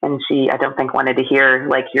 And she, I don't think, wanted to hear,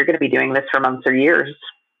 like, you're going to be doing this for months or years.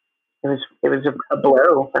 It was a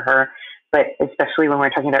blow for her. But especially when we're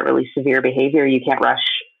talking about really severe behavior, you can't rush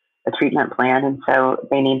a treatment plan. And so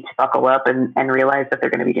they need to buckle up and realize that they're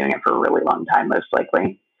going to be doing it for a really long time, most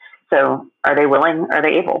likely. So are they willing? Are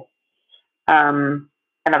they able?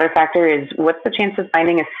 Another factor is, what's the chance of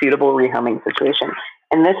finding a suitable rehoming situation?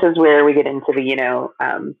 And this is where we get into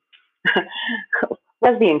the,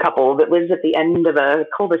 lesbian couple that lives at the end of a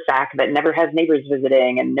cul-de-sac that never has neighbors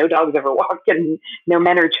visiting, and no dogs ever walk, and no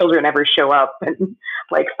men or children ever show up, and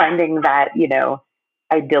like finding that,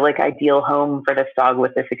 idyllic, ideal home for this dog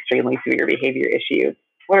with this extremely severe behavior issue.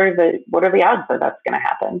 What are the odds that that's going to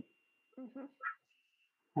happen?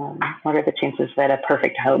 What are the chances that a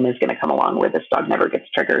perfect home is going to come along where this dog never gets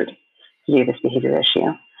triggered to do this behavior issue?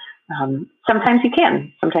 Sometimes you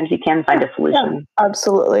can find a solution. Yeah,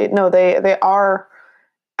 absolutely. No, they are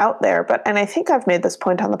out there, and I think I've made this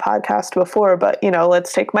point on the podcast before, but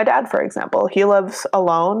let's take my dad, for example. He lives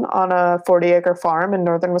alone on a 40-acre farm in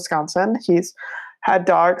northern Wisconsin. He's had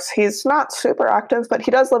dogs. He's not super active, but he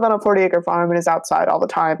does live on a 40-acre farm and is outside all the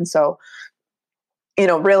time. So,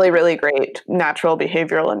 really, really great natural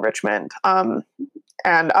behavioral enrichment.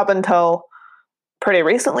 And up until pretty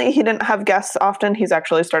recently, he didn't have guests often. He's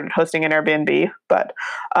actually started hosting an Airbnb, but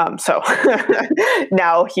so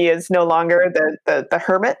now he is no longer the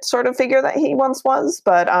hermit sort of figure that he once was.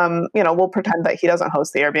 But we'll pretend that he doesn't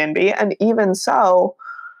host the Airbnb, and even so,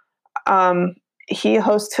 he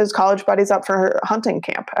hosts his college buddies up for hunting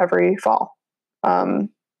camp every fall.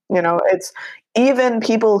 It's even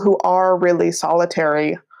people who are really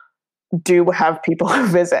solitary do have people who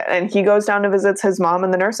visit, and he goes down and visits his mom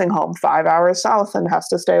in the nursing home 5 hours south and has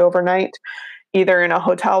to stay overnight either in a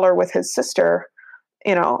hotel or with his sister,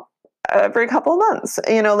 every couple of months.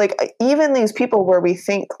 Even these people where we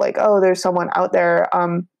think like, oh, there's someone out there.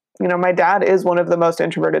 My dad is one of the most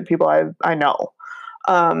introverted people I know,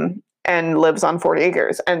 and lives on 40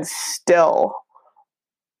 acres and still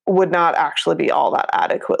would not actually be all that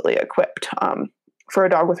adequately equipped for a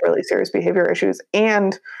dog with really serious behavior issues.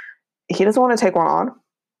 And he doesn't want to take one on.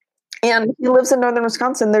 And he lives in northern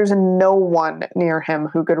Wisconsin. There's no one near him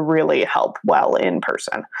who could really help well in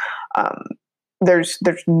person. There's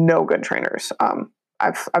no good trainers.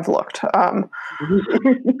 I've looked.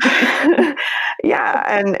 Yeah,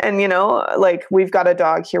 and like, we've got a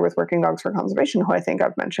dog here with Working Dogs for Conservation, who I think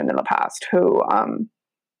I've mentioned in the past, who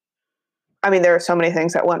there are so many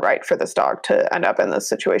things that went right for this dog to end up in the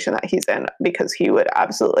situation that he's in, because he would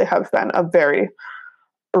absolutely have been a very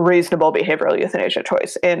reasonable behavioral euthanasia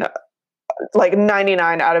choice in like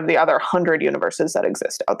 99 out of the other 100 universes that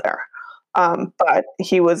exist out there. But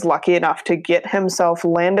he was lucky enough to get himself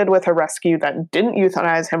landed with a rescue that didn't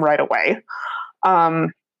euthanize him right away.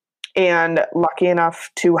 And lucky enough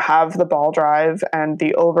to have the ball drive and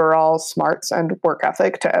the overall smarts and work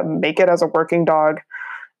ethic to make it as a working dog,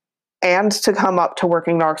 and to come up to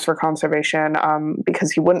Working Dogs for Conservation,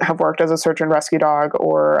 because he wouldn't have worked as a search and rescue dog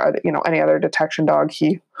or any other detection dog.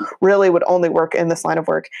 He really would only work in this line of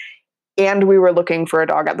work. And we were looking for a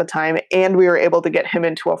dog at the time, and we were able to get him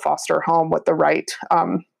into a foster home with the right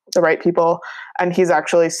people. And he's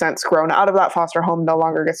actually since grown out of that foster home, no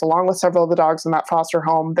longer gets along with several of the dogs in that foster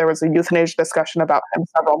home. There was a euthanasia discussion about him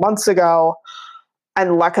several months ago.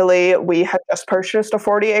 And luckily, we had just purchased a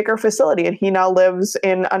 40-acre facility, and he now lives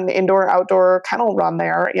in an indoor-outdoor kennel run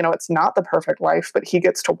there. It's not the perfect life, but he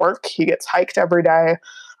gets to work. He gets hiked every day.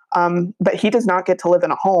 But he does not get to live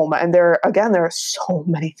in a home. And there are so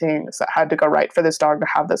many things that had to go right for this dog to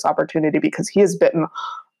have this opportunity, because he has bitten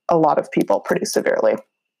a lot of people pretty severely.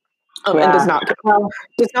 And does not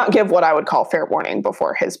give what I would call fair warning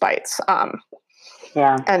before his bites.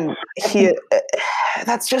 And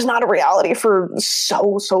that's just not a reality for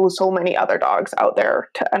so many other dogs out there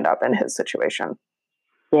to end up in his situation.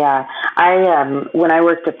 Yeah. When I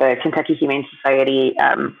worked at the Kentucky Humane Society,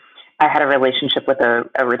 I had a relationship with a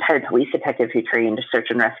retired police detective who trained search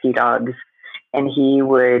and rescue dogs. And he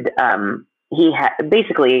would,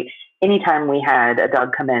 basically, anytime we had a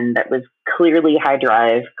dog come in that was clearly high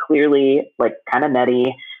drive, clearly like kind of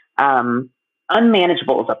nutty,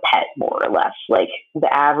 unmanageable as a pet, more or less, like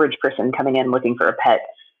the average person coming in looking for a pet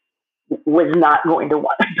was not going to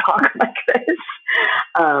want a dog like this.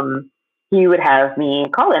 He would have me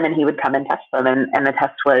call him, and he would come and test them. And the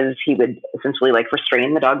test was, he would essentially like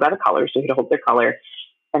restrain the dog by the collar, so he'd hold their collar,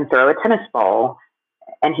 and throw a tennis ball.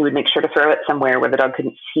 And he would make sure to throw it somewhere where the dog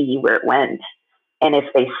couldn't see where it went. And if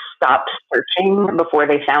they stopped searching before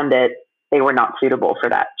they found it, they were not suitable for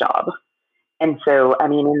that job. And so, I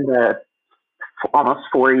mean, in the almost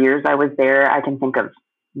 4 years I was there, I can think of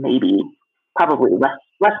probably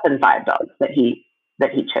less than 5 dogs that he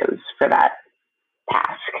chose for that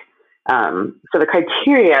task. So the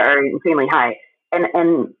criteria are insanely high. And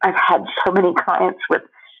I've had so many clients with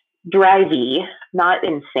drivey, not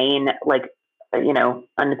insane, like,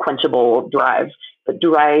 unquenchable drive, but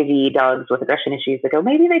drivey dogs with aggression issues that go,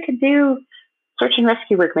 maybe they could do search and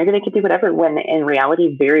rescue work, maybe they could do whatever, when in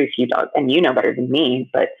reality, very few dogs, and you know better than me,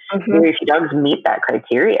 but very few dogs meet that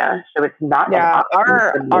criteria. So it's not. Yeah,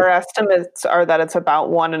 our estimates are that it's about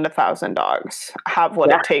 1 in 1,000 dogs have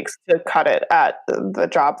what it takes to cut it at the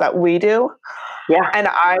job that we do. Yeah. And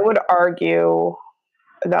I would argue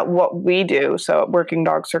that what we do, so working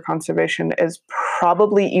dogs for conservation, is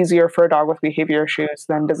probably easier for a dog with behavior issues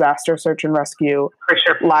than disaster search and rescue, for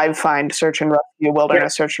sure, live find search and rescue,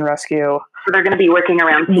 wilderness search and rescue. So they're going to be working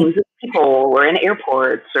around teams of people or in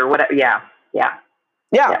airports or whatever. Yeah,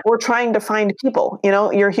 we're trying to find people.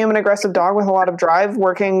 Your human aggressive dog with a lot of drive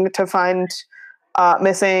working to find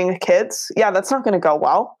missing kids. Yeah, that's not going to go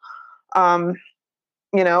well.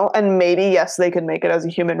 And maybe, yes, they could make it as a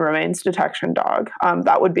human remains detection dog.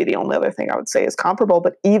 That would be the only other thing I would say is comparable.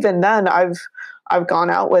 But even then, I've gone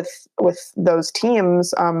out with those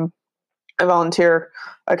teams. I volunteer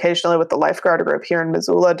occasionally with the lifeguard group here in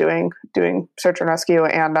Missoula doing search and rescue.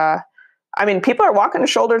 And people are walking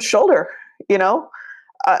shoulder to shoulder.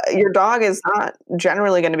 Your dog is not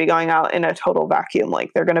generally going to be going out in a total vacuum.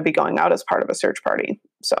 Like, they're going to be going out as part of a search party.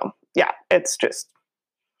 So yeah, it's just.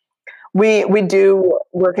 We do,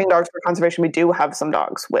 working dogs for conservation, we do have some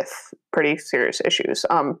dogs with pretty serious issues,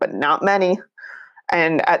 but not many.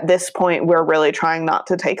 And at this point, we're really trying not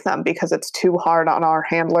to take them because it's too hard on our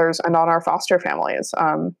handlers and on our foster families.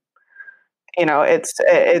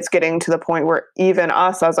 It's getting to the point where even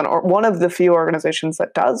us, as one of the few organizations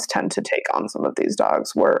that does tend to take on some of these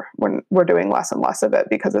dogs, we're doing less and less of it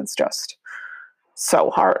because it's just so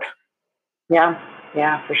hard.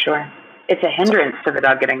 Yeah, for sure. It's a hindrance to the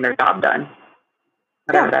dog getting their job done,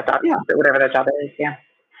 whatever that job is. Yeah.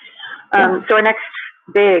 So our next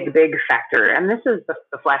big factor, and this is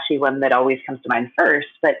the flashy one that always comes to mind first,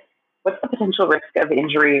 but what's the potential risk of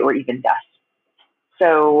injury or even death?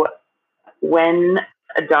 So when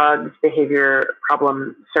a dog's behavior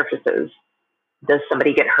problem surfaces, does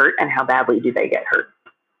somebody get hurt, and how badly do they get hurt?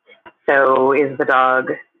 So is the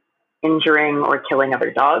dog injuring or killing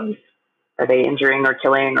other dogs? Are they injuring or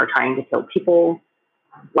killing or trying to kill people,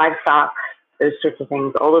 livestock, those sorts of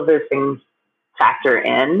things? All of those things factor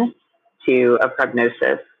in to a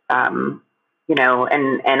prognosis, and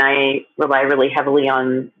I rely really heavily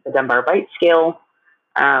on the Dunbar Bite Scale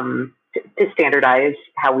to standardize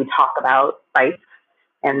how we talk about bites.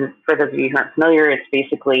 And for those of you who aren't familiar, it's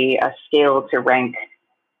basically a scale to rank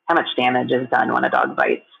how much damage is done when a dog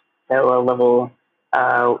bites. So a level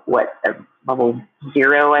level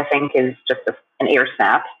 0, I think, is just an air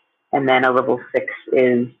snap. And then a level 6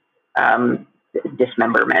 is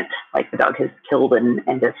dismemberment, like the dog has killed and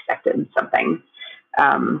dissected something.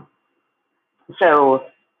 So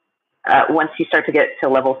once you start to get to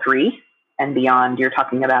level 3 and beyond, you're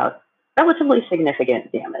talking about relatively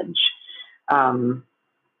significant damage.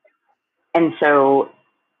 And so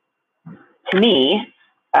to me,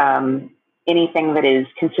 anything that is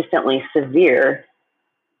consistently severe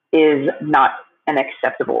is not an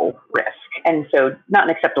acceptable risk. And so not an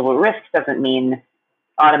acceptable risk doesn't mean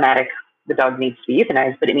automatic, the dog needs to be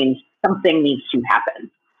euthanized, but it means something needs to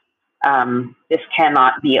happen. This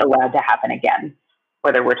cannot be allowed to happen again,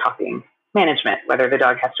 whether we're talking management, whether the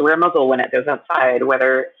dog has to wear a muzzle when it goes outside,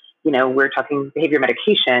 whether, we're talking behavior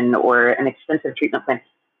medication or an extensive treatment plan.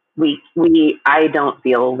 I don't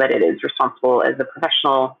feel that it is responsible as a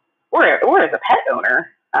professional or as a pet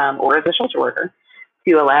owner, or as a shelter worker,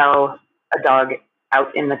 to allow a dog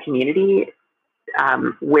out in the community,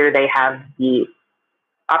 where they have the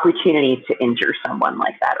opportunity to injure someone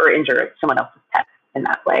like that, or injure someone else's pet in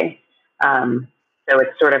that way. So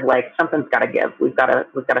it's sort of like something's got to give. We've got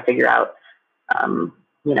to figure out,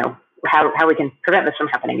 how we can prevent this from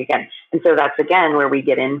happening again. And so that's again where we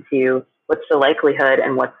get into what's the likelihood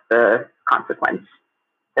and what's the consequence.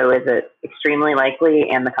 So is it extremely likely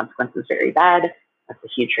and the consequence is very bad? That's a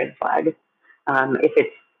huge red flag. If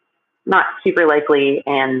it's not super likely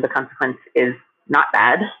and the consequence is not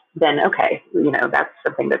bad, then okay, that's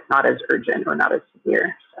something that's not as urgent or not as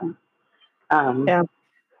severe. So, yeah.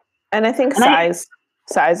 And I think size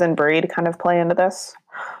and breed kind of play into this,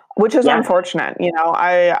 which is unfortunate.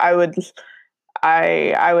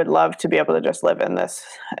 I would love to be able to just live in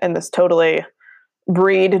this totally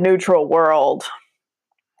breed neutral world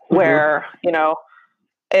where,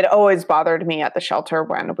 it always bothered me at the shelter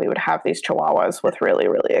when we would have these Chihuahuas with really,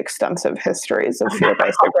 really extensive histories of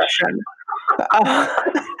fear-based aggression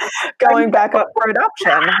going back up for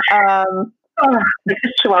adoption.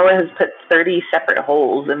 Because Chihuahua has put 30 separate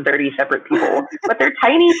holes in 30 separate people, but they're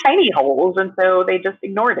tiny, tiny holes, and so they just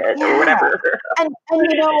ignored it or whatever.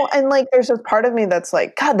 And like, there's this part of me that's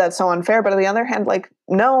like, God, that's so unfair. But on the other hand, like,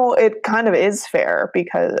 no, it kind of is fair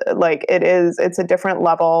because, like, it's a different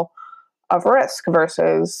level of risk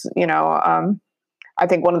versus, I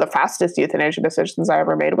think one of the fastest euthanasia decisions I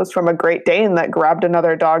ever made was from a Great Dane that grabbed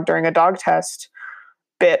another dog during a dog test.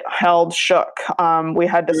 Bit, held, shook. We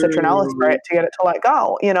had to citronella spray it to get it to let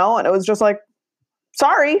go, and it was just like,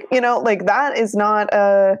 sorry, like that is not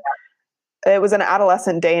it was an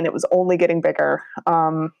adolescent Dane. It was only getting bigger.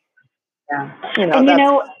 That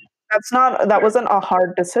wasn't a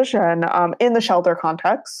hard decision in the shelter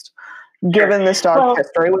context, given this dog's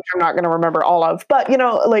history, which I'm not going to remember all of, but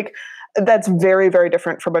like that's very, very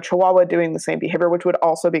different from a Chihuahua doing the same behavior, which would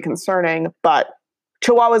also be concerning, but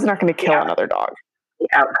Chihuahua is not going to kill another dog. The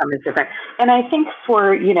outcome is different. And I think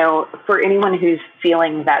for anyone who's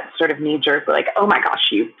feeling that sort of knee jerk, like, oh my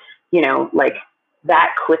gosh, like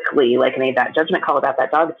that quickly, like made that judgment call about that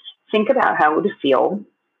dog, think about how it would feel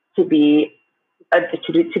to be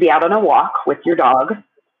out on a walk with your dog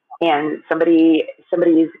and somebody's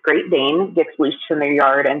Great Dane gets loose in their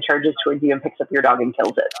yard and charges towards you and picks up your dog and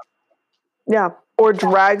kills it. Yeah. Or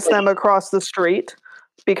drags them across the street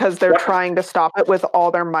because they're trying to stop it with all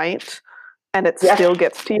their might. And it still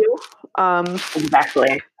gets to you.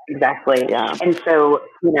 Exactly. Yeah. And so,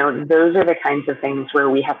 those are the kinds of things where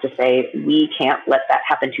we have to say, we can't let that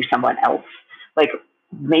happen to someone else. Like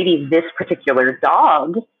maybe this particular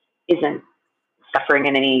dog isn't suffering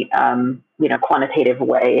in any, quantitative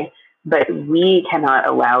way, but we cannot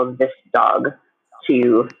allow this dog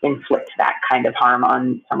to inflict that kind of harm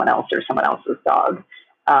on someone else or someone else's dog.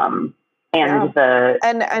 The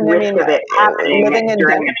risk of it happening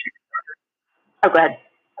during Oh, go ahead.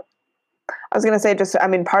 I was going to say,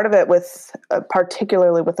 part of it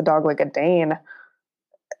particularly with a dog like a Dane,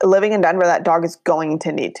 living in Denver, that dog is going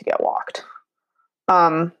to need to get walked.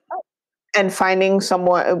 And finding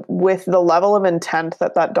someone with the level of intent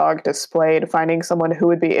that dog displayed, finding someone who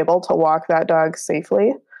would be able to walk that dog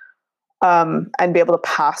safely, and be able to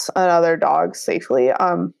pass another dog safely.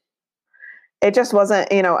 It just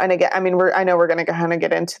wasn't, and again, I know we're going to kind of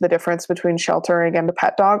get into the difference between sheltering and a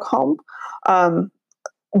pet dog home.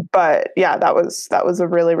 But yeah, that was a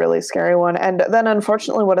really, really scary one. And then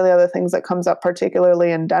unfortunately, one of the other things that comes up,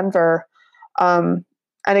 particularly in Denver,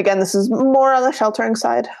 and again, this is more on the sheltering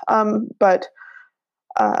side, but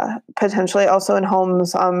potentially also in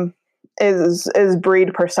homes, is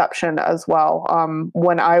breed perception as well.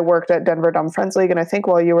 When I worked at Denver Dumb Friends League, and I think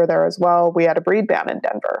while you were there as well, we had a breed ban in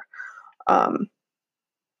Denver.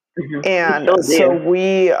 And so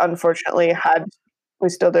we unfortunately we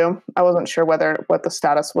still do. I wasn't sure what the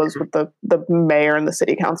status was with the mayor and the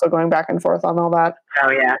city council going back and forth on all that.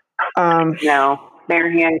 Oh yeah. No, Mayor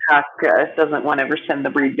Hancock doesn't want to rescind the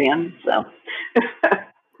breed ban. So.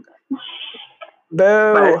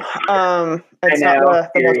 Boo. It's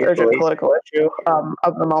not the most urgent political issue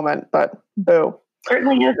of the moment, but boo.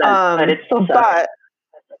 Certainly isn't, but it's still sucks.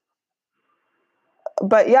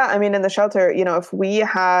 But yeah, in the shelter, if we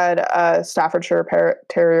had a Staffordshire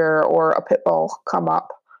Terrier or a Pit Bull come up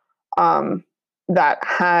that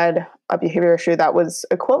had a behavior issue that was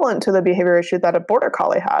equivalent to the behavior issue that a border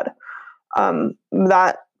collie had,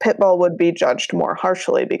 that pit bull would be judged more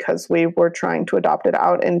harshly because we were trying to adopt it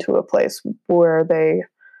out into a place where they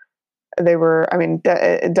were, I mean,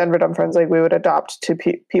 Denver Dumb Friends, like we would adopt to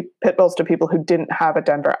pit bulls to people who didn't have a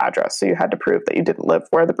Denver address. So you had to prove that you didn't live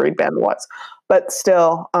where the breed ban was. But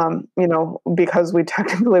still, you know, because we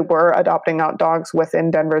technically were adopting out dogs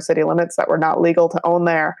within Denver city limits that were not legal to own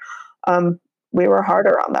there, we were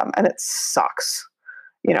harder on them, and it sucks.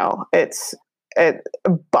 You know,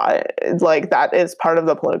 but like that is part of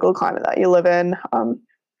the political climate that you live in.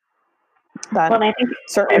 That well, I think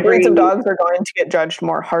certain breeds of dogs are going to get judged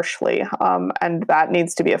more harshly, and that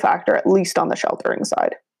needs to be a factor, at least on the sheltering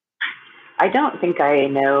side. I don't think I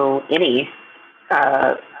know any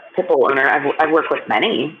pit bull owner. I've worked with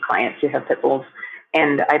many clients who have pit bulls,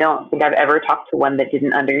 and I don't think I've ever talked to one that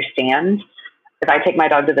didn't understand. If I take my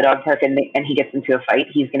dog to the dog park and he gets into a fight,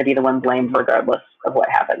 he's going to be the one blamed regardless of what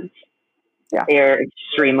happens. Yeah. They are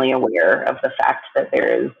extremely aware of the fact that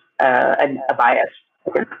there is a bias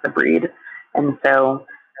against the breed. And so,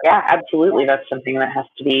 yeah, absolutely, that's something that has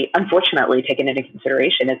to be, unfortunately, taken into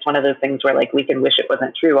consideration. It's one of those things where, like, we can wish it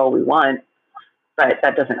wasn't true all we want, but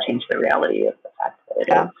that doesn't change the reality of the fact that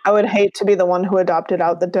it is. I would hate to be the one who adopted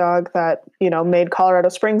out the dog that, you know, made Colorado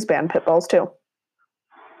Springs ban pit bulls too.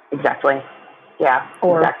 Exactly. Yeah,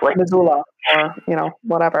 or exactly. Missoula, or, you know,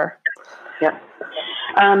 whatever. Yep.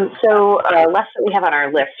 So last that we have on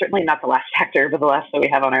our list, certainly not the last factor, but the last that we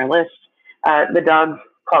have on our list, the dog's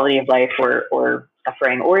quality of life or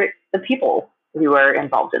suffering, or the people who are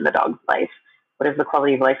involved in the dog's life. What is the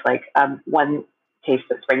quality of life like? One case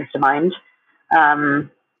that springs to mind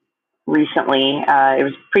recently, it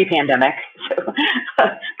was pre-pandemic, so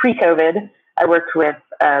pre-COVID, I worked with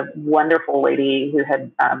a wonderful lady who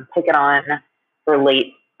had taken on her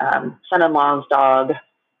late son-in-law's dog,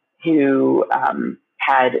 who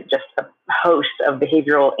had just a host of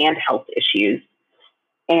behavioral and health issues.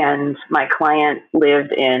 And my client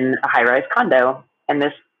lived in a high-rise condo, and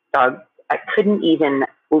this dog, I couldn't even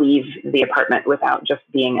leave the apartment without just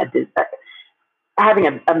being having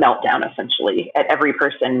a meltdown, essentially, at every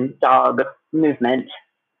person, dog movement,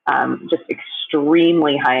 just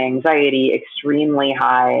extremely high anxiety, extremely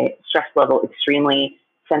high stress level, extremely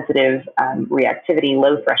sensitive reactivity,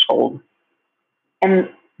 low threshold. And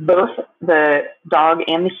both the dog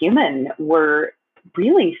and the human were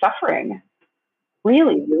really suffering,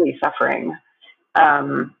 really suffering.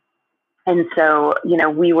 And so, you know,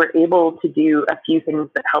 we were able to do a few things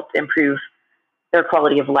that helped improve their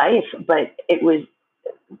quality of life, but it was,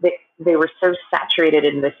 they were so saturated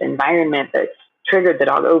in this environment that triggered the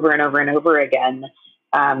dog over and over and over again,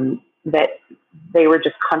 that they were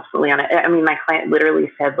just constantly on it. I mean, my client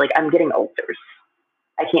literally said, like, I'm getting ulcers.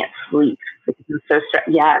 I can't sleep because I'm so stressed.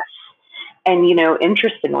 Yes. And, you know,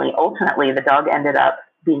 interestingly, ultimately, the dog ended up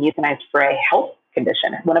being euthanized for a health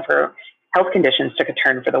condition. One of her health conditions took a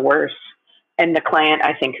turn for the worse. And the client,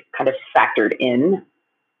 I think, kind of factored in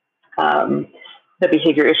the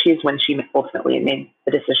behavior issues when she ultimately made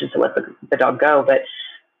the decision to let the dog go. But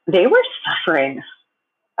they were suffering.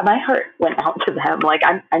 My heart went out to them. Like,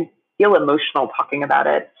 I feel emotional talking about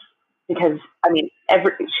it because, I mean,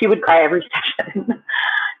 she would cry every session,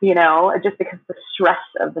 you know, just because of the stress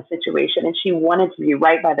of the situation. And she wanted to do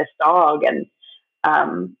right by this dog. And,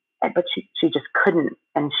 but she just couldn't.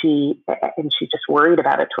 And she just worried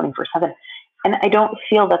about it 24/7. And I don't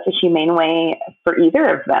feel that's a humane way for either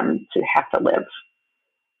of them to have to live.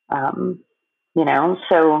 You know,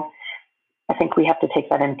 so I think we have to take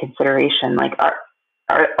that into consideration. Like,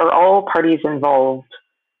 are all parties involved?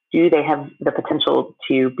 Do they have the potential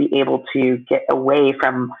to be able to get away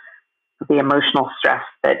from the emotional stress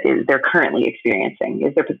that they're currently experiencing?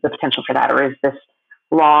 Is there the potential for that, or is this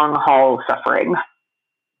long haul suffering?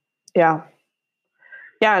 Yeah.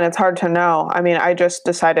 Yeah, and it's hard to know. I mean, I just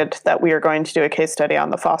decided that we are going to do a case study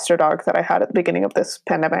on the foster dog that I had at the beginning of this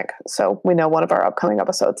pandemic. So we know one of our upcoming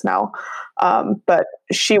episodes now. But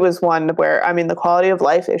she was one where, I mean, the quality of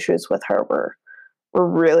life issues with her were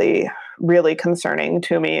really, really concerning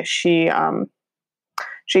to me. She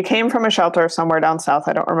came from a shelter somewhere down south.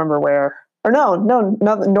 I don't remember where. Or no,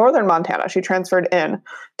 northern Montana. She transferred in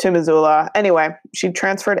to Missoula. Anyway, she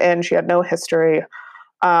transferred in. She had no history.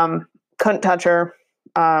 Couldn't touch her.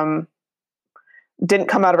 Didn't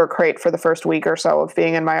come out of her crate for the first week or so of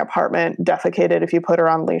being in my apartment, defecated if you put her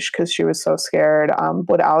on leash because she was so scared,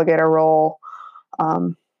 would alligator roll, blah,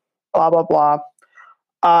 blah, blah.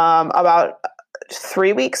 About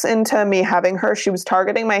 3 weeks into me having her, she was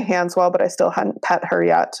targeting my hands well, but I still hadn't pet her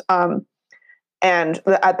yet. And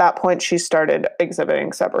at that point, she started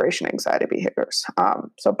exhibiting separation anxiety behaviors.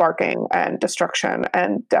 So barking and destruction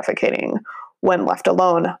and defecating when left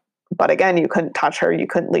alone. But again, you couldn't touch her, you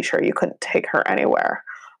couldn't leash her, you couldn't take her anywhere.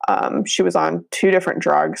 She was on 2 different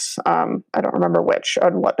drugs. I don't remember which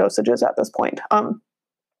and what dosages at this point.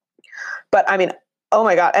 But I mean, oh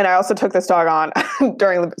my God. And I also took this dog on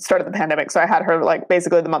during the start of the pandemic. So I had her like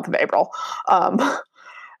basically the month of April.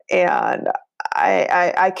 And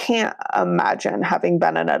I can't imagine having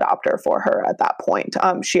been an adopter for her at that point.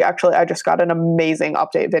 I just got an amazing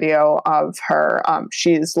update video of her.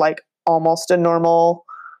 She's like almost a normal,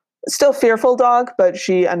 still fearful dog, but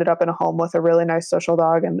she ended up in a home with a really nice social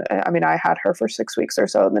dog. And I mean, I had her for 6 weeks or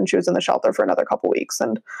so, and then she was in the shelter for another couple weeks,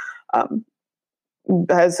 and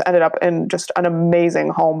has ended up in just an amazing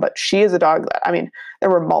home. But she is a dog that, I mean, there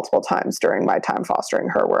were multiple times during my time fostering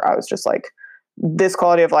her where I was just like, this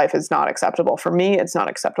quality of life is not acceptable for me. It's not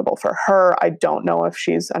acceptable for her. I don't know if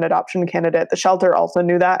she's an adoption candidate. The shelter also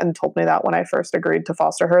knew that and told me that when I first agreed to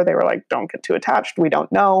foster her. They were like, don't get too attached. We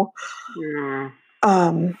don't know.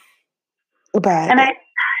 But I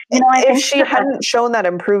if she hadn't shown that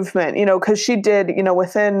improvement, because she did,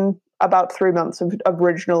 within about 3 months of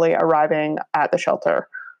originally arriving at the shelter,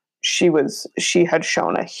 she had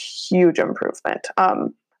shown a huge improvement.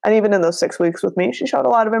 And even in those 6 weeks with me, she showed a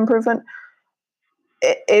lot of improvement.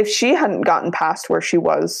 If she hadn't gotten past where she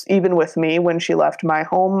was, even with me when she left my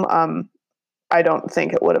home, I don't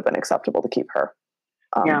think it would have been acceptable to keep her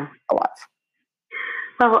alive.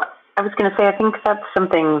 Well, I was going to say, I think that's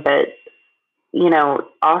something that,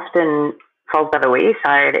 often falls by the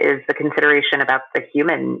wayside is the consideration about the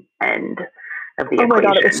human end of the equation. Oh my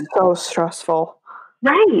God, it was so stressful.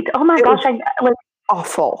 Right. Oh my gosh.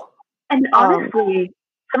 Awful. And honestly,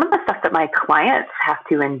 some of the stuff that my clients have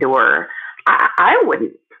to endure, I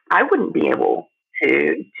wouldn't be able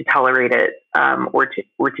to tolerate it, or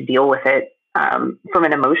to deal with it, from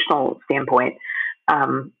an emotional standpoint.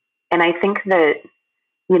 And I think that,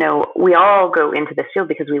 we all go into this field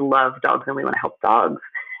because we love dogs and we want to help dogs,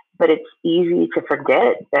 but it's easy to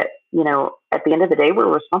forget that, at the end of the day, we're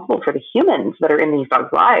responsible for the humans that are in these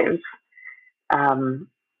dogs' lives,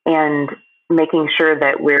 and making sure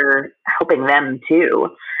that we're helping them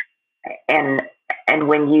too. And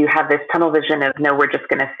when you have this tunnel vision of, no, we're just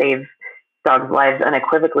going to save dogs' lives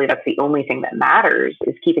unequivocally, that's the only thing that matters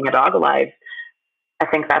is keeping a dog alive. I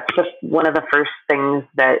think that's just one of the first things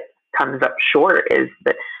that comes up short is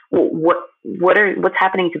that what's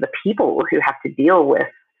happening to the people who have to deal with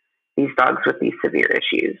these dogs with these severe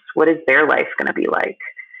issues? What is their life going to be like?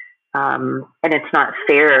 And it's not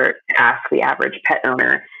fair to ask the average pet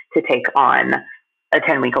owner to take on a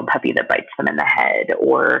 10-week-old puppy that bites them in the head,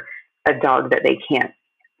 or a dog that they can't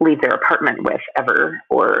leave their apartment with ever,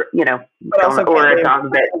 or a dog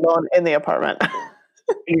that alone in the apartment.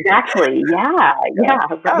 Exactly. Yeah.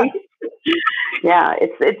 Right. Yeah.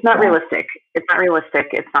 It's not realistic. It's not realistic.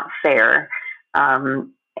 It's not fair.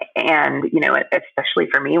 And especially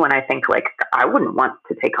for me, when I think like I wouldn't want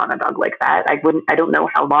to take on a dog like that. I don't know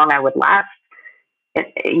how long I would last.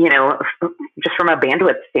 Just from a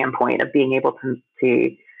bandwidth standpoint of being able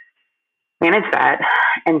to manage that.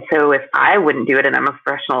 And so if I wouldn't do it, and I'm a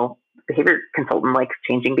professional behavior consultant, like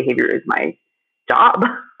changing behavior is my job,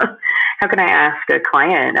 how can I ask a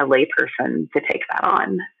client, a layperson, to take that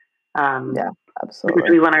on? Yeah, absolutely.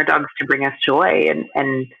 Because we want our dogs to bring us joy,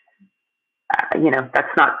 and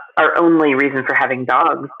that's not our only reason for having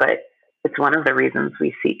dogs, but it's one of the reasons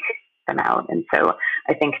we seek them out. And so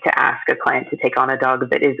I think to ask a client to take on a dog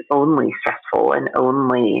that is only stressful and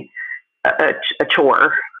only a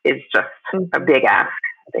chore is just a big ask.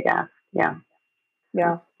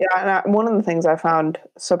 Yeah. And one of the things I found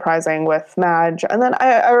surprising with Madge, and then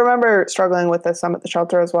I remember struggling with this at the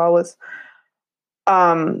shelter as well, was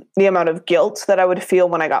the amount of guilt that I would feel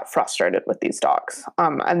when I got frustrated with these dogs.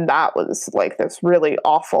 And that was like this really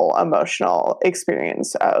awful emotional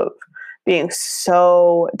experience of being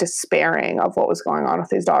so despairing of what was going on with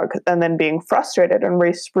these dogs, and then being frustrated and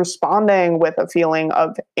responding with a feeling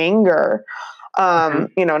of anger.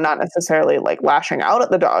 Not necessarily like lashing out at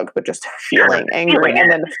the dog, but just feeling angry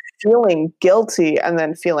and then feeling guilty and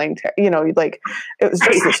then feeling, like it was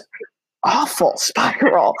just this awful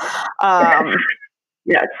spiral.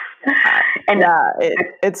 Yes. And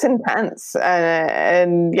it's intense.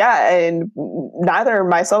 And neither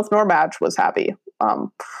myself nor Madge was happy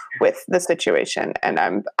with the situation. And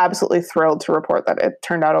I'm absolutely thrilled to report that it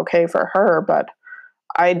turned out okay for her, but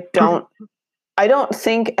I don't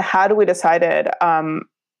think, had we decided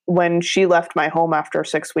when she left my home after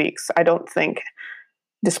 6 weeks, I don't think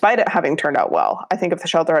despite it having turned out well. I think if the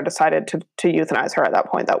shelter had decided to euthanize her at that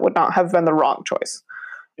point, that would not have been the wrong choice.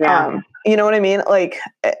 Yeah. You know what I mean? Like,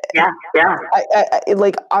 yeah.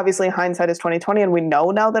 Like, obviously hindsight is 2020 and we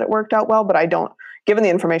know now that it worked out well, but I don't, given the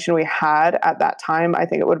information we had at that time, I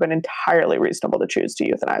think it would have been entirely reasonable to choose to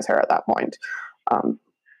euthanize her at that point.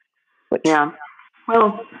 Yeah.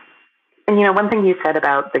 Well, and one thing you said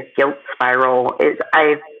about the guilt spiral is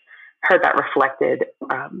I've heard that reflected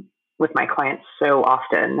with my clients so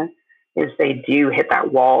often, is they do hit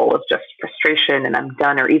that wall of just frustration and I'm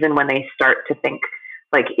done, or even when they start to think,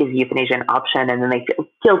 like, is euthanasia an option? And then they feel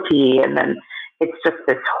guilty. And then it's just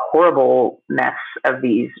this horrible mess of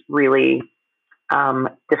these really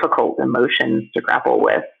difficult emotions to grapple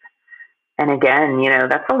with. And again,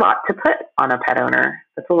 that's a lot to put on a pet owner.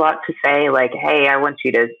 That's a lot to say, like, hey, I want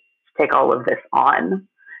you to take all of this on.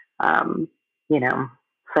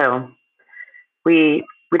 So we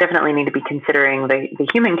definitely need to be considering the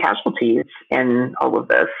human casualties in all of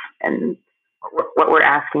this and what we're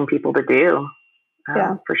asking people to do.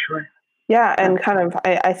 For sure. Yeah. And kind of,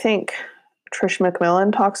 I think Trish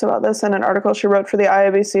McMillan talks about this in an article she wrote for the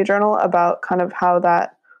IABC Journal about kind of how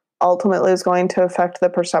that ultimately is going to affect the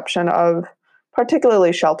perception of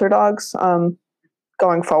particularly shelter dogs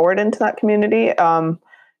going forward into that community.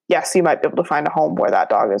 Yes, you might be able to find a home where that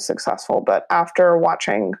dog is successful, but after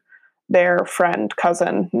watching their friend,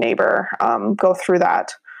 cousin, neighbor go through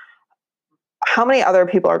that, how many other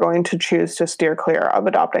people are going to choose to steer clear of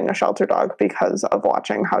adopting a shelter dog because of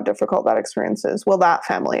watching how difficult that experience is? Will that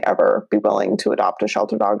family ever be willing to adopt a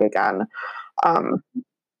shelter dog again?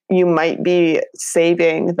 You might be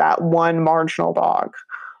saving that one marginal dog,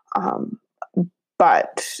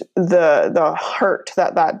 but the hurt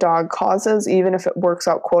that dog causes, even if it works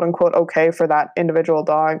out quote unquote okay for that individual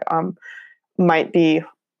dog, might be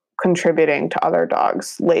contributing to other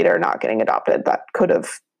dogs later not getting adopted that could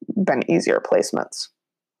have been easier placements.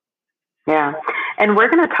 Yeah. And we're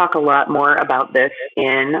going to talk a lot more about this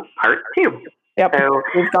in part 2. Yep. So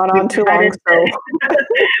we've gone on too long. So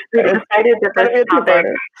we decided that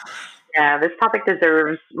this topic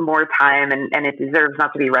deserves more time and it deserves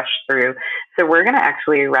not to be rushed through. So we're going to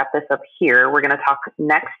actually wrap this up here. We're going to talk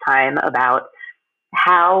next time about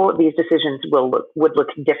how these decisions would look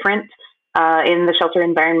different in the shelter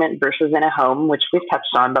environment versus in a home, which we've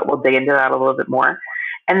touched on, but we'll dig into that a little bit more.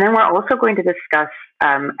 And then we're also going to discuss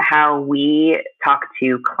how we talk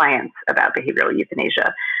to clients about behavioral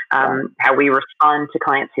euthanasia, how we respond to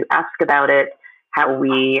clients who ask about it, how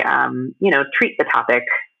we, treat the topic,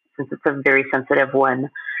 since it's a very sensitive one.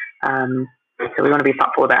 So we want to be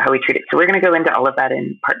thoughtful about how we treat it. So we're going to go into all of that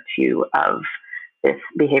in part 2 of this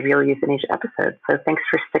behavioral euthanasia episode. So thanks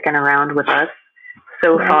for sticking around with us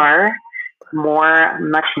so far.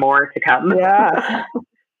 Much more to come. Yeah.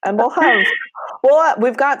 And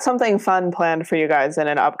we've got something fun planned for you guys in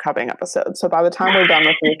an upcoming episode. So by the time we're done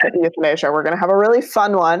with euthanasia, we're going to have a really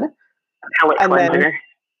fun one.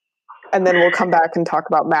 And then we'll come back and talk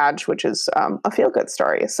about Madge, which is a feel-good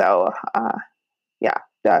story. So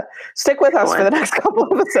stick with us for the next couple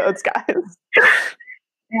of episodes, guys.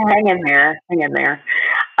 Hang in there.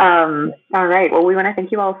 All right. Well, we want to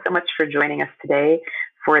thank you all so much for joining us today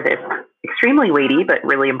for this extremely weighty but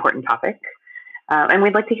really important topic. And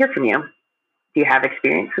we'd like to hear from you. Do you have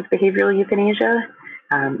experience with behavioral euthanasia,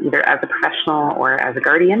 either as a professional or as a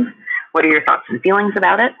guardian? What are your thoughts and feelings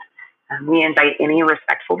about it? We invite any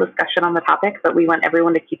respectful discussion on the topic, but we want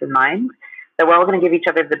everyone to keep in mind that we're all going to give each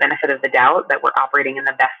other the benefit of the doubt that we're operating in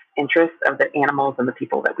the best interest of the animals and the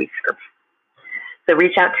people that we serve. So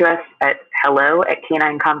reach out to us at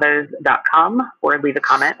hello@canineconvos.com or leave a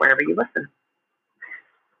comment wherever you listen.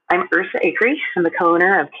 I'm Ursa Acree. I'm the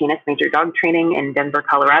co-owner of Canis Major Dog Training in Denver,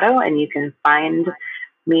 Colorado, and you can find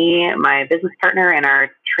me, my business partner, and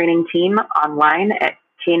our training team online at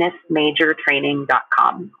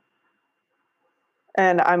canismajortraining.com.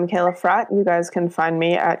 And I'm Kayla Fratt. You guys can find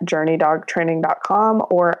me at journeydogtraining.com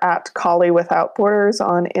or at Collie Without Borders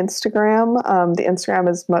on Instagram. The Instagram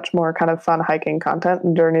is much more kind of fun hiking content,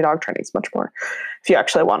 and Journey Dog Training is much more if you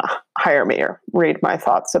actually want to hire me or read my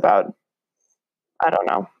thoughts about, I don't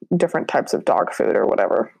know, different types of dog food or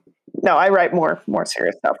whatever. No, I write more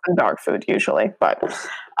serious stuff than dog food usually, but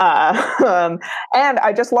and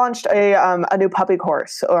I just launched a new puppy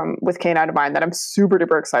course with Canine of Mine that I'm super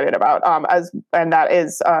duper excited about. And that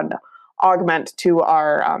is an augment to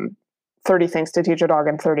our 30 Things to Teach a Dog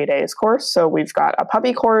in 30 Days course. So we've got a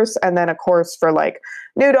puppy course and then a course for like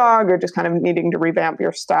new dog or just kind of needing to revamp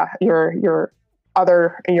your stuff, your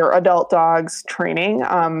adult dog's training.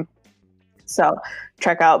 So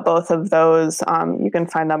check out both of those. You can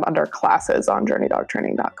find them under classes on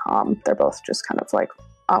journeydogtraining.com. They're both just kind of like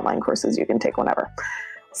online courses you can take whenever.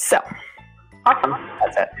 So awesome.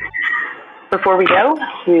 That's it. Before we go,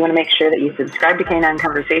 we want to make sure that you subscribe to Canine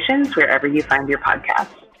Conversations wherever you find your podcasts.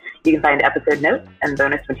 You can find episode notes and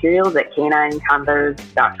bonus materials at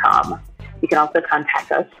canineconvos.com. You can also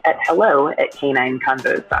contact us at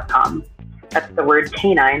hello@canineconvos.com. That's the word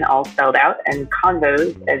canine all spelled out, and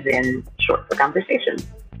convos as in short for conversations,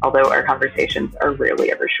 although our conversations are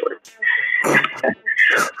rarely ever short.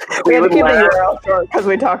 We have to keep the URL short because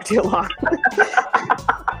we talk too long.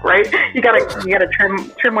 Right? You gotta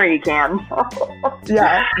trim where you can.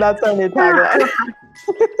 Yeah, that's our new tagline.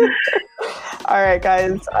 All right,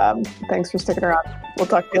 guys. Thanks for sticking around. We'll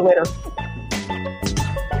talk to you later.